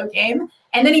a video game.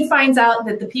 And then he finds out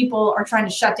that the people are trying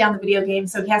to shut down the video game.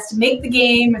 So he has to make the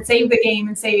game and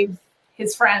save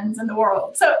his friends in the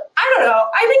world. So I don't know.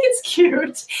 I think it's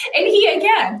cute. And he,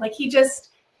 again,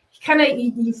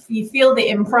 you feel the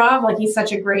improv, like he's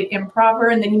such a great improver,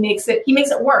 and then he makes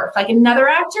it work. Like another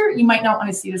actor, you might not want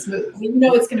to see this movie. You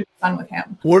know it's going to be fun with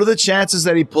him. What are the chances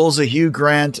that he pulls a Hugh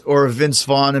Grant or a Vince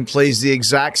Vaughn and plays the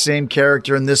exact same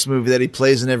character in this movie that he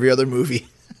plays in every other movie?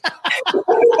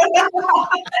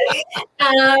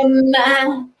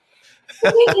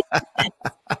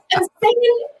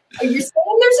 You're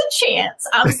saying there's a chance.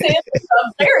 I'm saying there's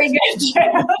a very good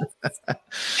chance.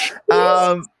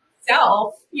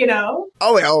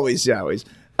 Always.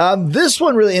 This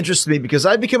one really interests me because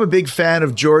I've become a big fan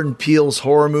of Jordan Peele's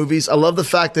horror movies. I love the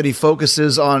fact that he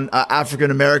focuses on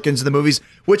African Americans in the movies,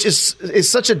 which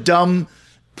is such a dumb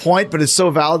point, but it's so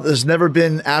valid. There's never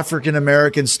been African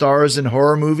American stars in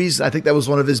horror movies. I think that was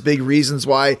one of his big reasons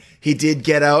why he did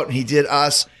Get Out and he did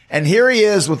Us. And here he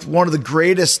is with one of the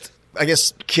greatest, I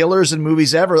guess, killers in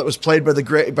movies ever that was played by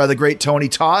the great Tony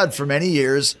Todd for many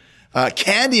years,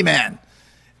 Candyman.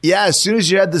 Yeah, as soon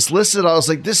as you had this listed, I was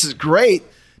like, this is great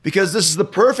because this is the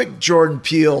perfect Jordan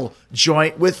Peele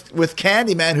joint with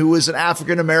Candyman, who was an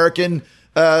African American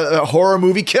horror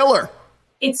movie killer.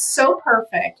 It's so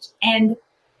perfect. And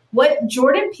what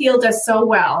Jordan Peele does so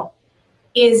well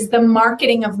is the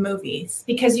marketing of movies,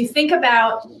 because you think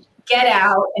about Get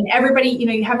Out and everybody,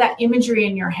 you have that imagery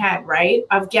in your head, right,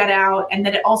 of Get Out, and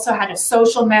that it also had a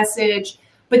social message.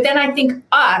 But then I think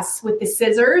Us with the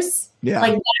scissors,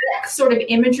 like that sort of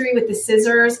imagery with the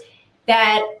scissors,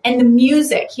 and the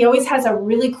music, he always has a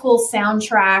really cool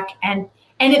soundtrack, and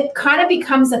it kind of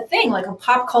becomes a thing, like a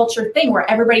pop culture thing where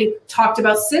everybody talked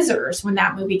about scissors when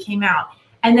that movie came out.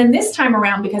 And then this time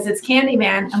around, because it's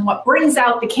Candyman, and what brings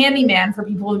out the Candyman for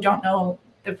people who don't know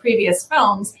the previous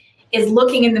films is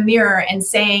looking in the mirror and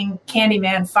saying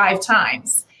Candyman 5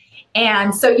 times.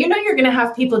 And so, you're going to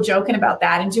have people joking about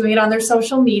that and doing it on their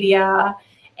social media.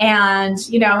 And, it's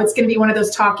going to be one of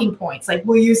those talking points. Like,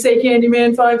 will you say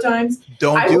Candyman 5 times?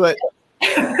 Don't do it.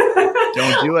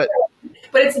 Don't do it.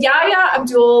 But it's Yahya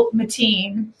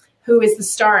Abdul-Mateen who is the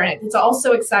star in it. It's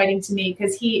also exciting to me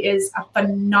because he is a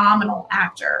phenomenal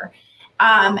actor.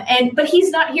 But he's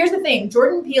not, here's the thing,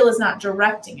 Jordan Peele is not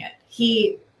directing it.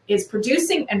 He is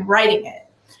producing and writing it.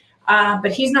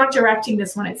 But he's not directing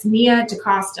this one. It's Nia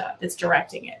DaCosta that's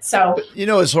directing it. So,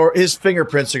 his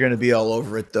fingerprints are going to be all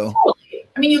over it though.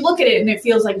 I mean, you look at it and it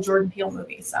feels like a Jordan Peele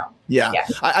movie. So yeah.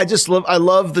 I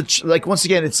love once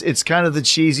again, it's kind of the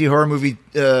cheesy horror movie,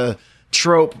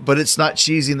 trope, but it's not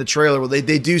cheesy in the trailer. Well,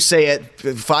 they do say it.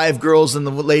 5 girls in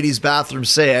the ladies' bathroom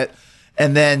say it,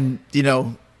 and then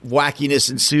wackiness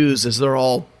ensues as they're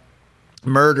all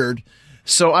murdered.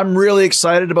 So I'm really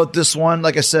excited about this one.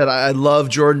 Like I said, I love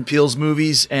Jordan Peele's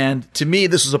movies, and to me,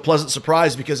 this was a pleasant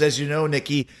surprise because, as you know,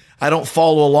 Nikki, I don't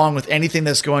follow along with anything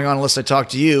that's going on unless I talk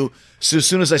to you. So as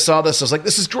soon as I saw this, I was like,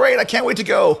 "This is great! I can't wait to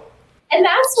go." And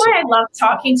that's why I love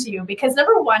talking to you, because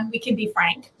number one, we can be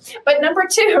frank, but number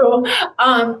two,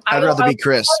 I'd rather be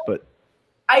Chris, but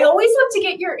I always love to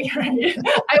get your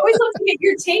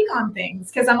take on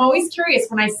things, because I'm always curious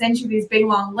when I send you these big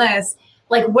long lists,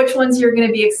 like which ones you're going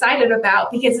to be excited about,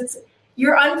 because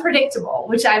you're unpredictable,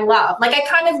 which I love. Like I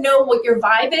kind of know what your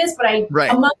vibe is, but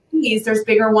among these, there's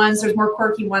bigger ones, there's more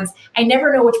quirky ones. I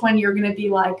never know which one you're going to be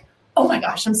like, oh my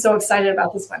gosh, I'm so excited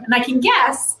about this one, and I can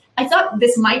guess. I thought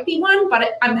this might be one,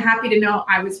 but I'm happy to know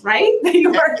I was right.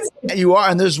 You are.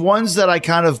 And there's ones that I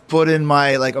kind of put in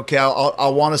my, like, okay,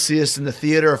 I'll want to see this in the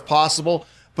theater if possible.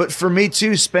 But for me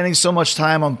too, spending so much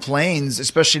time on planes,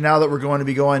 especially now that we're going to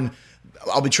be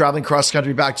I'll be traveling cross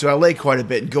country back to LA quite a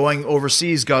bit and going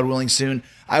overseas, God willing, soon.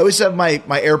 I always have my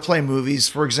airplane movies.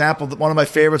 For example, one of my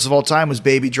favorites of all time was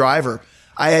Baby Driver.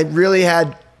 I had really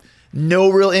had no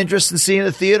real interest in seeing it in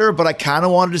the theater, but I kind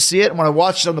of wanted to see it. And when I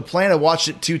watched it on the plane, I watched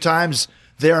it 2 times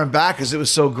there and back because it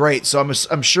was so great. So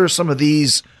I'm sure some of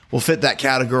these will fit that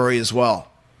category as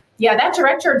well. Yeah, that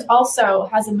director also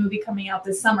has a movie coming out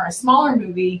this summer, a smaller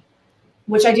movie,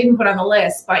 which I didn't put on the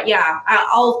list. But yeah,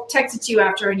 I'll text it to you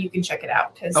after and you can check it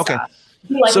out. Okay.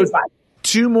 So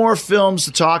 2 more films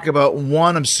to talk about.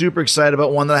 One I'm super excited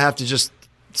about, one that I have to just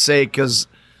say because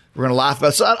we're going to laugh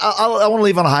about. So I want to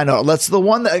leave on a high note. That's the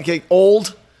one that,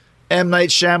 old M. Night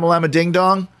Shyamalan Ding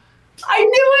Dong. I knew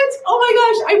it. Oh my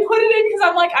gosh. I put it in because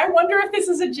I'm like, I wonder if this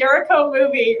is a Jericho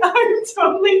movie.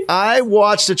 I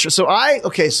watched it. So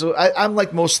I'm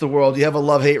like most of the world. You have a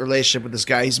love-hate relationship with this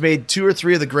guy. He's made 2 or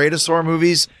 3 of the greatest horror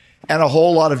movies and a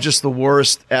whole lot of just the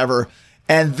worst ever.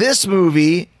 And this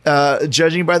movie,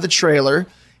 judging by the trailer,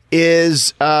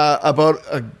 is about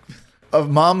a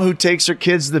mom who takes her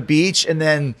kids to the beach and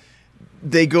then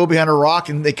they go behind a rock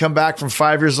and they come back from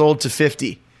 5 years old to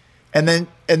 50. And then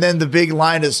the big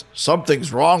line is,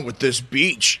 something's wrong with this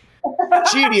beach.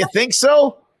 Gee, do you think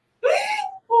so?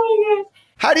 Oh my gosh.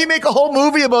 How do you make a whole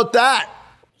movie about that?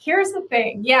 Here's the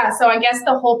thing. Yeah. So I guess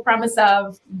the whole premise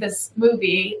of this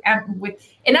movie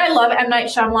and I love M. Night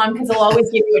Shyamalan because he'll always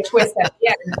give you a twist at the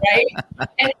end, right?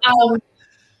 And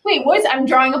I'm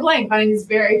drawing a blank on his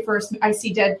very first I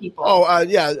See Dead People.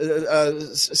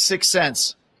 Sixth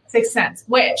Sense. Sixth Sense.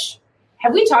 Which,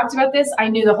 have we talked about this? I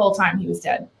knew the whole time he was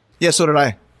dead. Yeah, so did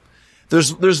I.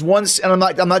 There's one, and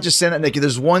I'm not just saying that, Nikki.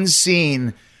 There's one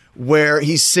scene where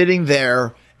he's sitting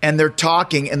there and they're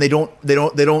talking and they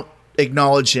don't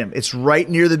acknowledge him. It's right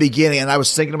near the beginning, and I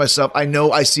was thinking to myself, I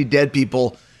know I See Dead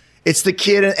People. It's the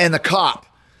kid and the cop,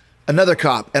 another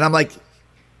cop, and I'm like,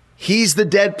 he's the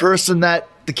dead person that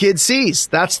the kid sees.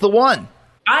 That's the one.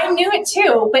 I knew it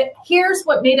too, but here's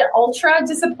what made it ultra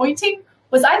disappointing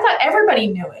was I thought everybody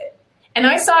knew it. And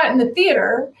I saw it in the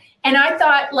theater, and I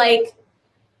thought, like,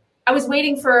 I was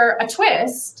waiting for a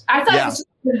twist. I thought it was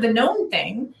just the known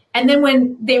thing. And then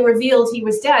when they revealed he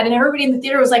was dead, and everybody in the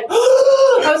theater was like,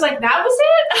 I was like, that was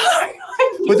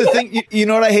it? But the thing, you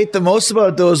know what I hate the most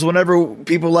about those, whenever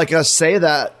people like us say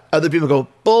that, other people go,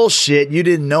 bullshit, you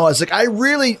didn't know. I was like,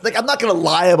 I'm not going to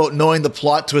lie about knowing the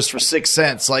plot twist for Sixth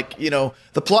Sense. Like, you know,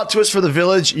 the plot twist for The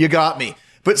Village, you got me.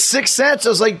 But Sixth Sense, I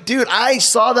was like, dude, I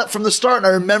saw that from the start, and I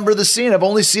remember the scene. I've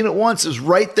only seen it once. It was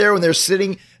right there when they're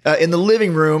sitting in the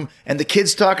living room, and the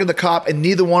kid's talking to the cop, and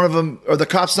neither one of them, or the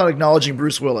cop's not acknowledging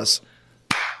Bruce Willis.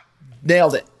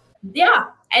 Nailed it. Yeah.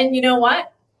 And you know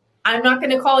what? I'm not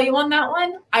going to call you on that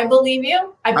one. I believe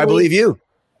you. I believe you.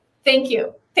 Thank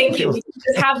you. Thank you. We can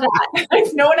just have that.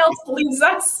 If no one else believes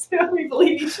us, we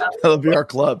believe each other. That'll be our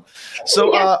club.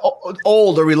 So,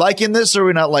 Old, are we liking this or are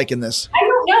we not liking this? I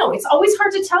don't know. It's always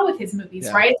hard to tell with his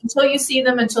movies, right? Until you see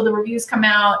them, until the reviews come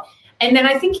out. And then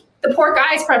I think the poor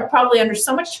guy is probably under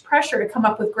so much pressure to come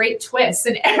up with great twists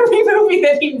in every movie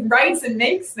that he writes and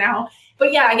makes now.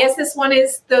 But yeah, I guess this one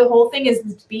is, the whole thing is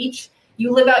the beach.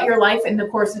 You live out your life in the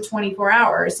course of 24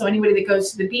 hours. So anybody that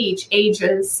goes to the beach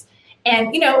ages.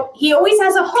 And, you know, he always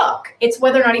has a hook. It's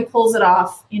whether or not he pulls it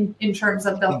off in terms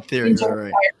of the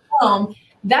entire film.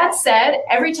 That said,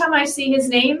 every time I see his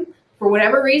name, for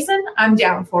whatever reason, I'm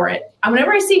down for it. And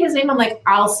whenever I see his name, I'm like,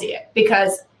 I'll see it.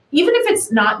 Because even if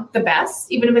it's not the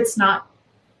best, even if it's not,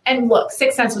 and look,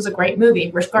 Sixth Sense was a great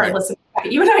movie, regardless of the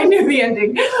fact you and I knew the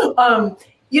ending.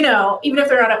 You know, even if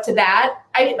they're not up to that,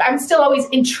 I'm still always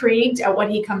intrigued at what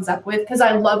he comes up with because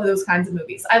I love those kinds of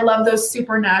movies. I love those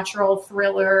supernatural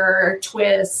thriller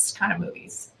twist kind of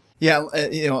movies. Yeah,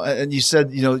 you know, and you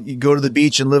said, you know, you go to the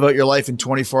beach and live out your life in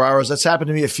 24 hours. That's happened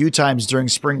to me a few times during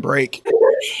spring break.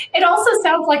 It also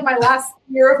sounds like my last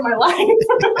year of my life.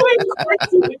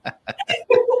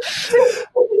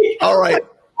 All right.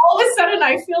 All of a sudden,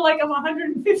 I feel like I'm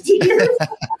 150 years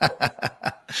old.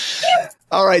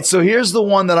 All right, so here's the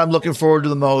one that I'm looking forward to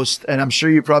the most, and I'm sure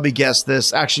you probably guessed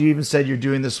this. Actually, you even said you're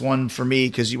doing this one for me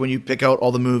because when you pick out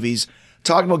all the movies.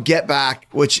 Talking about Get Back,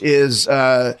 which is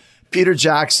Peter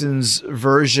Jackson's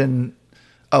version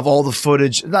of all the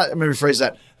footage. Let me rephrase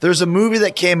that. There's a movie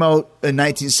that came out in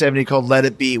 1970 called Let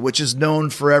It Be, which is known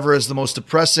forever as the most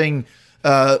depressing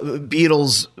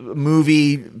Beatles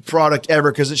movie product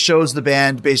ever because it shows the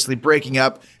band basically breaking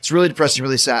up. It's really depressing,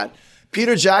 really sad.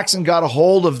 Peter Jackson got a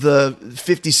hold of the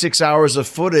 56 hours of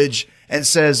footage and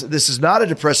says, this is not a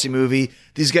depressing movie.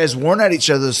 These guys weren't at each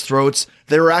other's throats.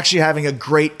 They were actually having a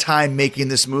great time making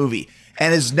this movie,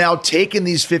 and has now taken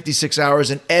these 56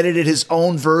 hours and edited his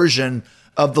own version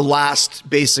of the last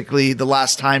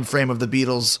time frame of the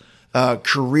Beatles'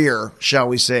 career, shall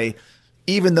we say,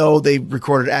 even though they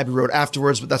recorded Abbey Road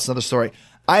afterwards, but that's another story.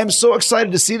 I am so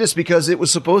excited to see this because it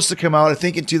was supposed to come out, I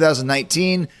think, in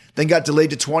 2019, then got delayed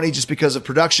to 20 just because of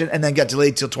production, and then got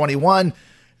delayed till 21.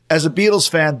 As a Beatles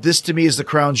fan, this to me is the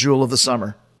crown jewel of the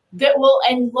summer.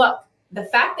 And look, the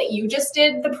fact that you just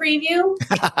did the preview,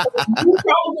 you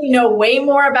probably know way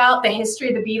more about the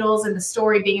history of the Beatles and the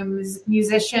story being a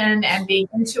musician and being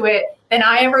into it than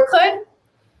I ever could.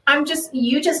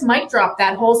 You just mic dropped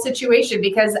that whole situation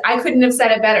because I couldn't have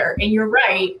said it better. And you're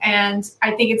right. And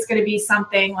I think it's going to be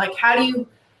something like, I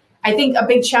think a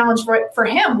big challenge for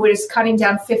him was cutting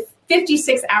down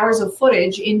 56 hours of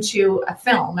footage into a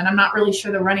film. And I'm not really sure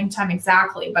the running time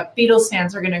exactly, but Beatles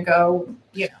fans are going to go,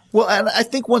 you know. Well, and I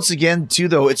think once again, too,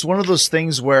 though, it's one of those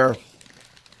things where,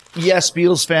 yes,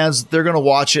 Beatles fans, they're going to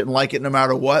watch it and like it no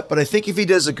matter what. But I think if he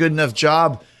does a good enough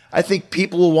job, I think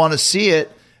people will want to see it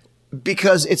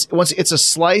because it's a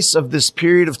slice of this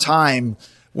period of time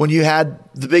when you had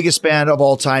the biggest band of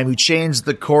all time who changed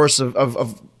the course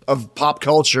of pop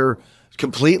culture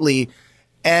completely,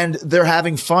 and they're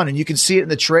having fun, and you can see it in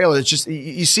the trailer. It's just,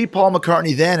 you see Paul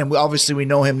McCartney then, and obviously we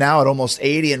know him now at almost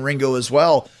 80, and Ringo as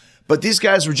well, but these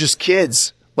guys were just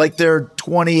kids, like they're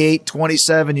 28,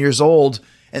 27 years old,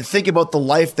 and think about the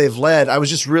life they've led. I was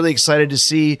just really excited to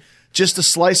see just a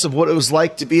slice of what it was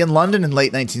like to be in London in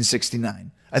late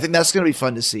 1969. I think that's going to be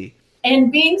fun to see. And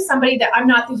being somebody that I'm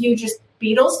not the hugest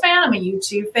Beatles fan, I'm a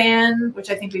U2 fan, which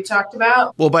I think we talked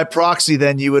about. Well, by proxy,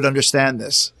 then you would understand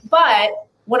this. But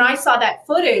when I saw that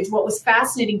footage, what was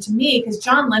fascinating to me, because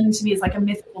John Lennon to me is like a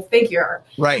mythical figure.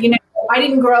 Right. You know, I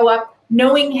didn't grow up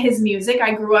knowing his music.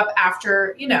 I grew up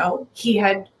after, you know, he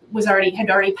had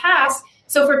already passed.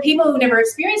 So for people who never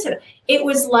experienced it, it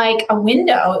was like a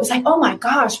window. It was like, oh my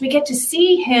gosh, we get to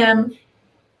see him.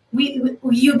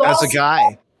 As a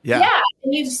guy. Yeah.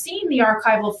 And you've seen the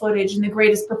archival footage and the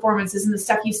greatest performances and the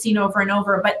stuff you've seen over and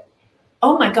over. But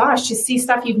oh my gosh, to see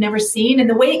stuff you've never seen and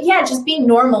the way, just being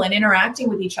normal and interacting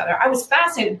with each other. I was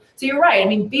fascinated. So you're right. I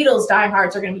mean, Beatles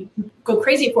diehards are going to go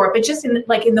crazy for it, but just in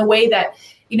the way that,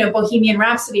 Bohemian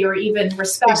Rhapsody or even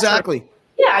Respect. Exactly.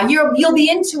 You'll be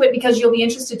into it because you'll be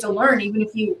interested to learn, even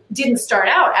if you didn't start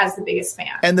out as the biggest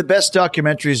fan. And the best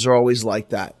documentaries are always like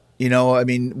that. I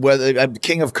mean, whether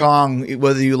King of Kong,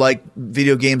 whether you like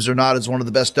video games or not, is one of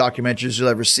the best documentaries you'll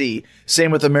ever see.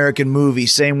 Same with American Movie.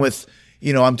 Same with,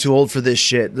 I'm too old for this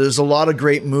shit. There's a lot of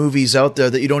great movies out there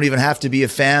that you don't even have to be a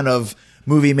fan of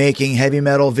movie making, heavy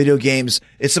metal, video games.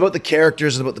 It's about the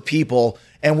characters and about the people.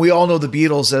 And we all know the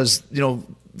Beatles as,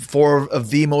 four of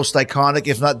the most iconic,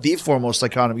 if not the four most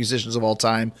iconic musicians of all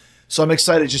time. So I'm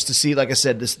excited just to see, like I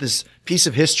said, this piece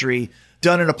of history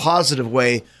done in a positive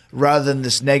way rather than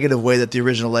this negative way that the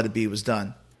original Let It Be was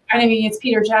done. And I mean, it's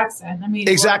Peter Jackson. I mean,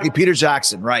 exactly. Peter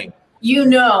Jackson. Right.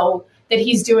 That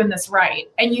he's doing this right.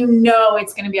 And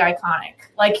it's going to be iconic.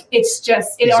 Like it's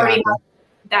just, it already has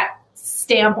that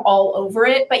stamp all over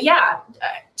it. But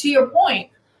to your point,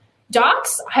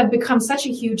 docs have become such a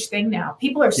huge thing now.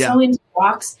 People are so into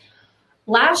docs.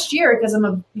 Last year, because I'm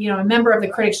a member of the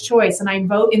Critics' Choice, and I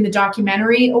vote in the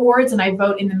documentary awards and I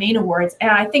vote in the main awards,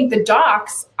 and I think the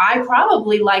docs I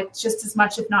probably liked just as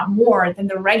much, if not more, than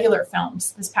the regular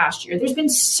films this past year. There's been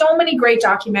so many great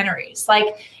documentaries,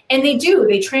 and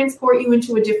they transport you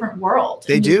into a different world.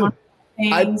 They do.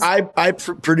 I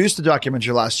produced a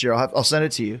documentary last year. I'll send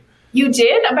it to you. You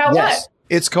did? About what?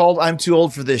 It's called "I'm Too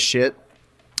Old for This Shit."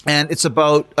 And it's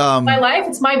about my life.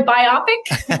 It's my biopic.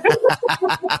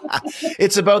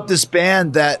 It's about this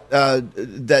band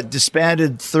that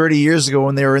disbanded 30 years ago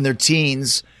when they were in their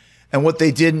teens. And what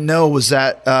they didn't know was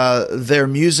that their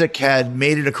music had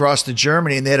made it across to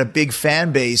Germany, and they had a big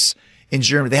fan base in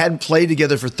Germany. They hadn't played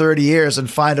together for 30 years and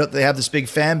find out they have this big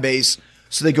fan base.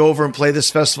 So they go over and play this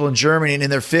festival in Germany. And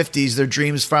in their 50s, their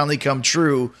dreams finally come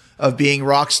true of being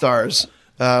rock stars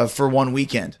for one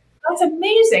weekend. That's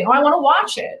amazing. Oh, I want to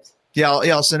watch it. Yeah,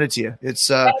 I'll send it to you. It's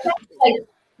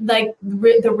like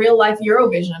the real life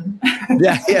Eurovision.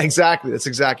 yeah, exactly. That's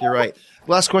exactly right.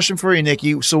 Last question for you,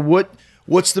 Nikki. So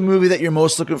what's the movie that you're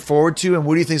most looking forward to, and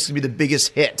what do you think is going to be the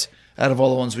biggest hit out of all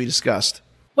the ones we discussed?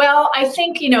 Well, I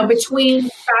think, between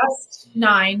Fast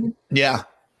 9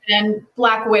 and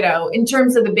Black Widow, in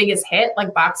terms of the biggest hit,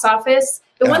 like box office,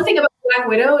 the one thing about Black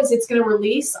Widow is it's going to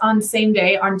release on the same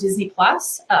day on Disney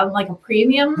Plus, like a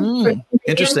premium.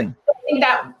 Interesting. I think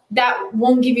that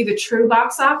won't give you the true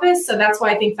box office. So that's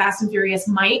why I think Fast and Furious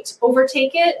might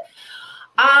overtake it.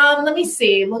 Let me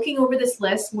see. Looking over this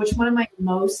list, which one am I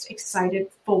most excited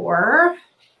for?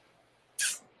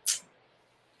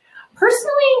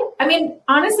 Personally, I mean,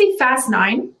 honestly, Fast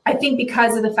 9. I think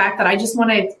because of the fact that I just want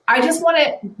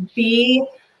to be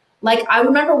like, I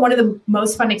remember one of the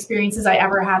most fun experiences I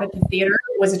ever had at the theater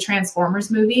was a Transformers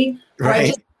movie. Where I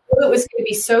just knew it was going to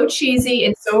be so cheesy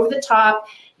and so over the top.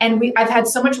 And I've had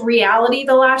so much reality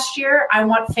the last year. I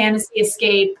want fantasy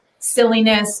escape,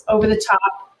 silliness, over the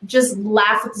top, just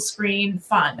laugh at the screen,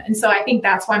 fun. And so I think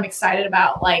that's why I'm excited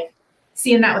about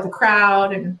seeing that with a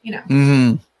crowd and,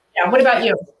 Yeah. What about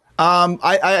you?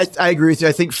 I agree with you.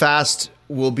 I think Fast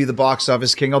will be the box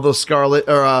office king,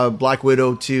 although Black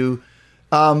Widow too.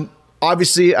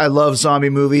 Obviously, I love zombie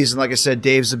movies, and like I said,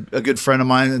 Dave's a good friend of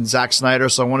mine, and Zack Snyder,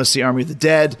 so I want to see Army of the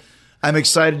Dead. I'm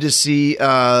excited to see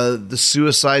the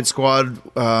Suicide Squad,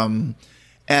 and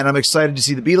I'm excited to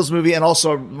see the Beatles movie, and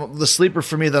also the sleeper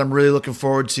for me that I'm really looking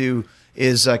forward to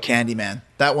is Candyman.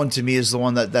 That one to me is the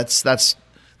one that's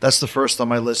the first on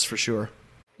my list for sure.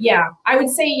 Yeah, I would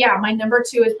say my number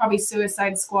 2 is probably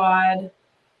Suicide Squad.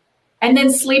 And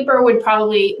then sleeper would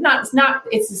probably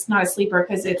it's just not a sleeper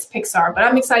because it's Pixar, but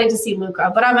I'm excited to see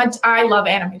Luca. But I love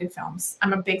animated films.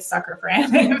 I'm a big sucker for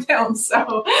animated films.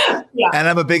 So yeah. And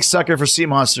I'm a big sucker for sea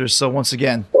monsters. So once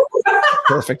again,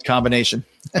 perfect combination.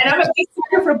 And I'm a big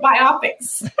sucker for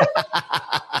biopics.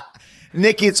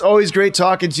 Nikki, it's always great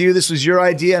talking to you. This was your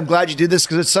idea. I'm glad you did this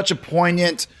because it's such a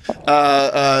poignant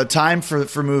time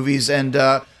for movies. And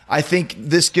I think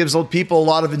this gives people a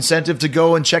lot of incentive to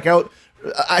go and check out.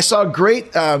 I saw a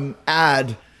great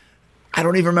ad. I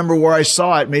don't even remember where I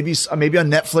saw it. Maybe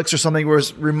on Netflix or something, where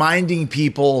it's reminding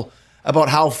people about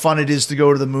how fun it is to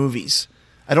go to the movies.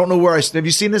 I don't know where have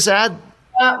you seen this ad?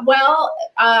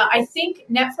 I think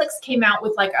Netflix came out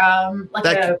with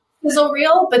a sizzle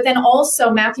reel, but then also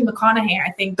Matthew McConaughey,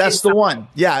 I think. That's the one.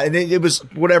 Yeah. And it was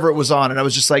whatever it was on. And I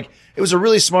was just like, it was a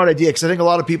really smart idea because I think a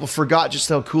lot of people forgot just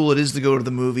how cool it is to go to the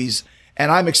movies.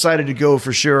 And I'm excited to go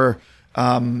for sure.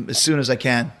 As soon as I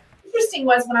can. interesting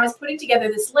was when I was putting together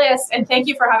this list, and thank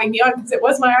you for having me on because it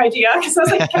was my idea. Because I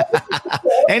was like,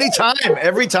 anytime,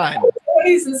 every time.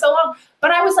 And so long.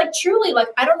 But I was like, truly, like,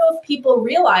 I don't know if people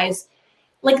realize,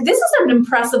 like, this is an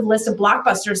impressive list of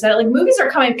blockbusters that like movies are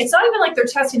coming. It's not even like they're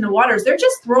testing the waters. They're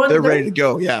just throwing. They're ready to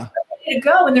go. Yeah. Ready to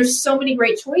go. And there's so many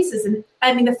great choices. And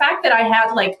I mean, the fact that I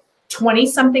had like 20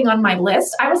 something on my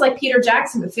list, I was like Peter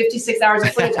Jackson with 56 hours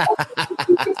of footage. I'm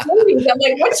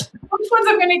like, which ones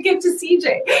I'm going to give to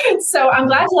CJ? So I'm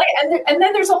glad to like, and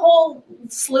then there's a whole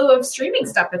slew of streaming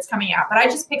stuff that's coming out, but I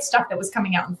just picked stuff that was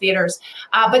coming out in theaters.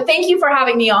 But thank you for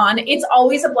having me on. It's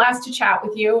always a blast to chat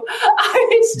with you.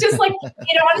 It's just like,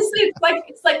 honestly,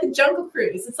 it's like the Jungle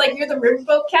Cruise. It's like you're the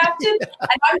riverboat captain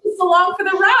and I'm just along for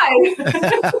the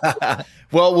ride.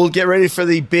 Well, we'll get ready for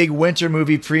the big winter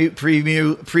movie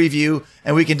preview,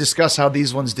 and we can discuss how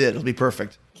these ones did. It'll be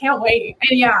perfect. Can't wait.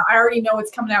 And yeah, I already know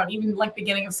it's coming out even like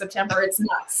beginning of September. It's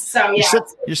nuts. So yeah.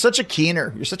 You're such a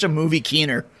keener. You're such a movie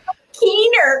keener.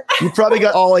 Keener. You probably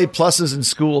got all A+ in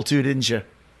school too, didn't you?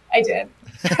 I did.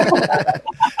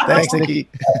 Thanks, Nikki.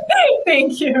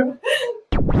 Thank you.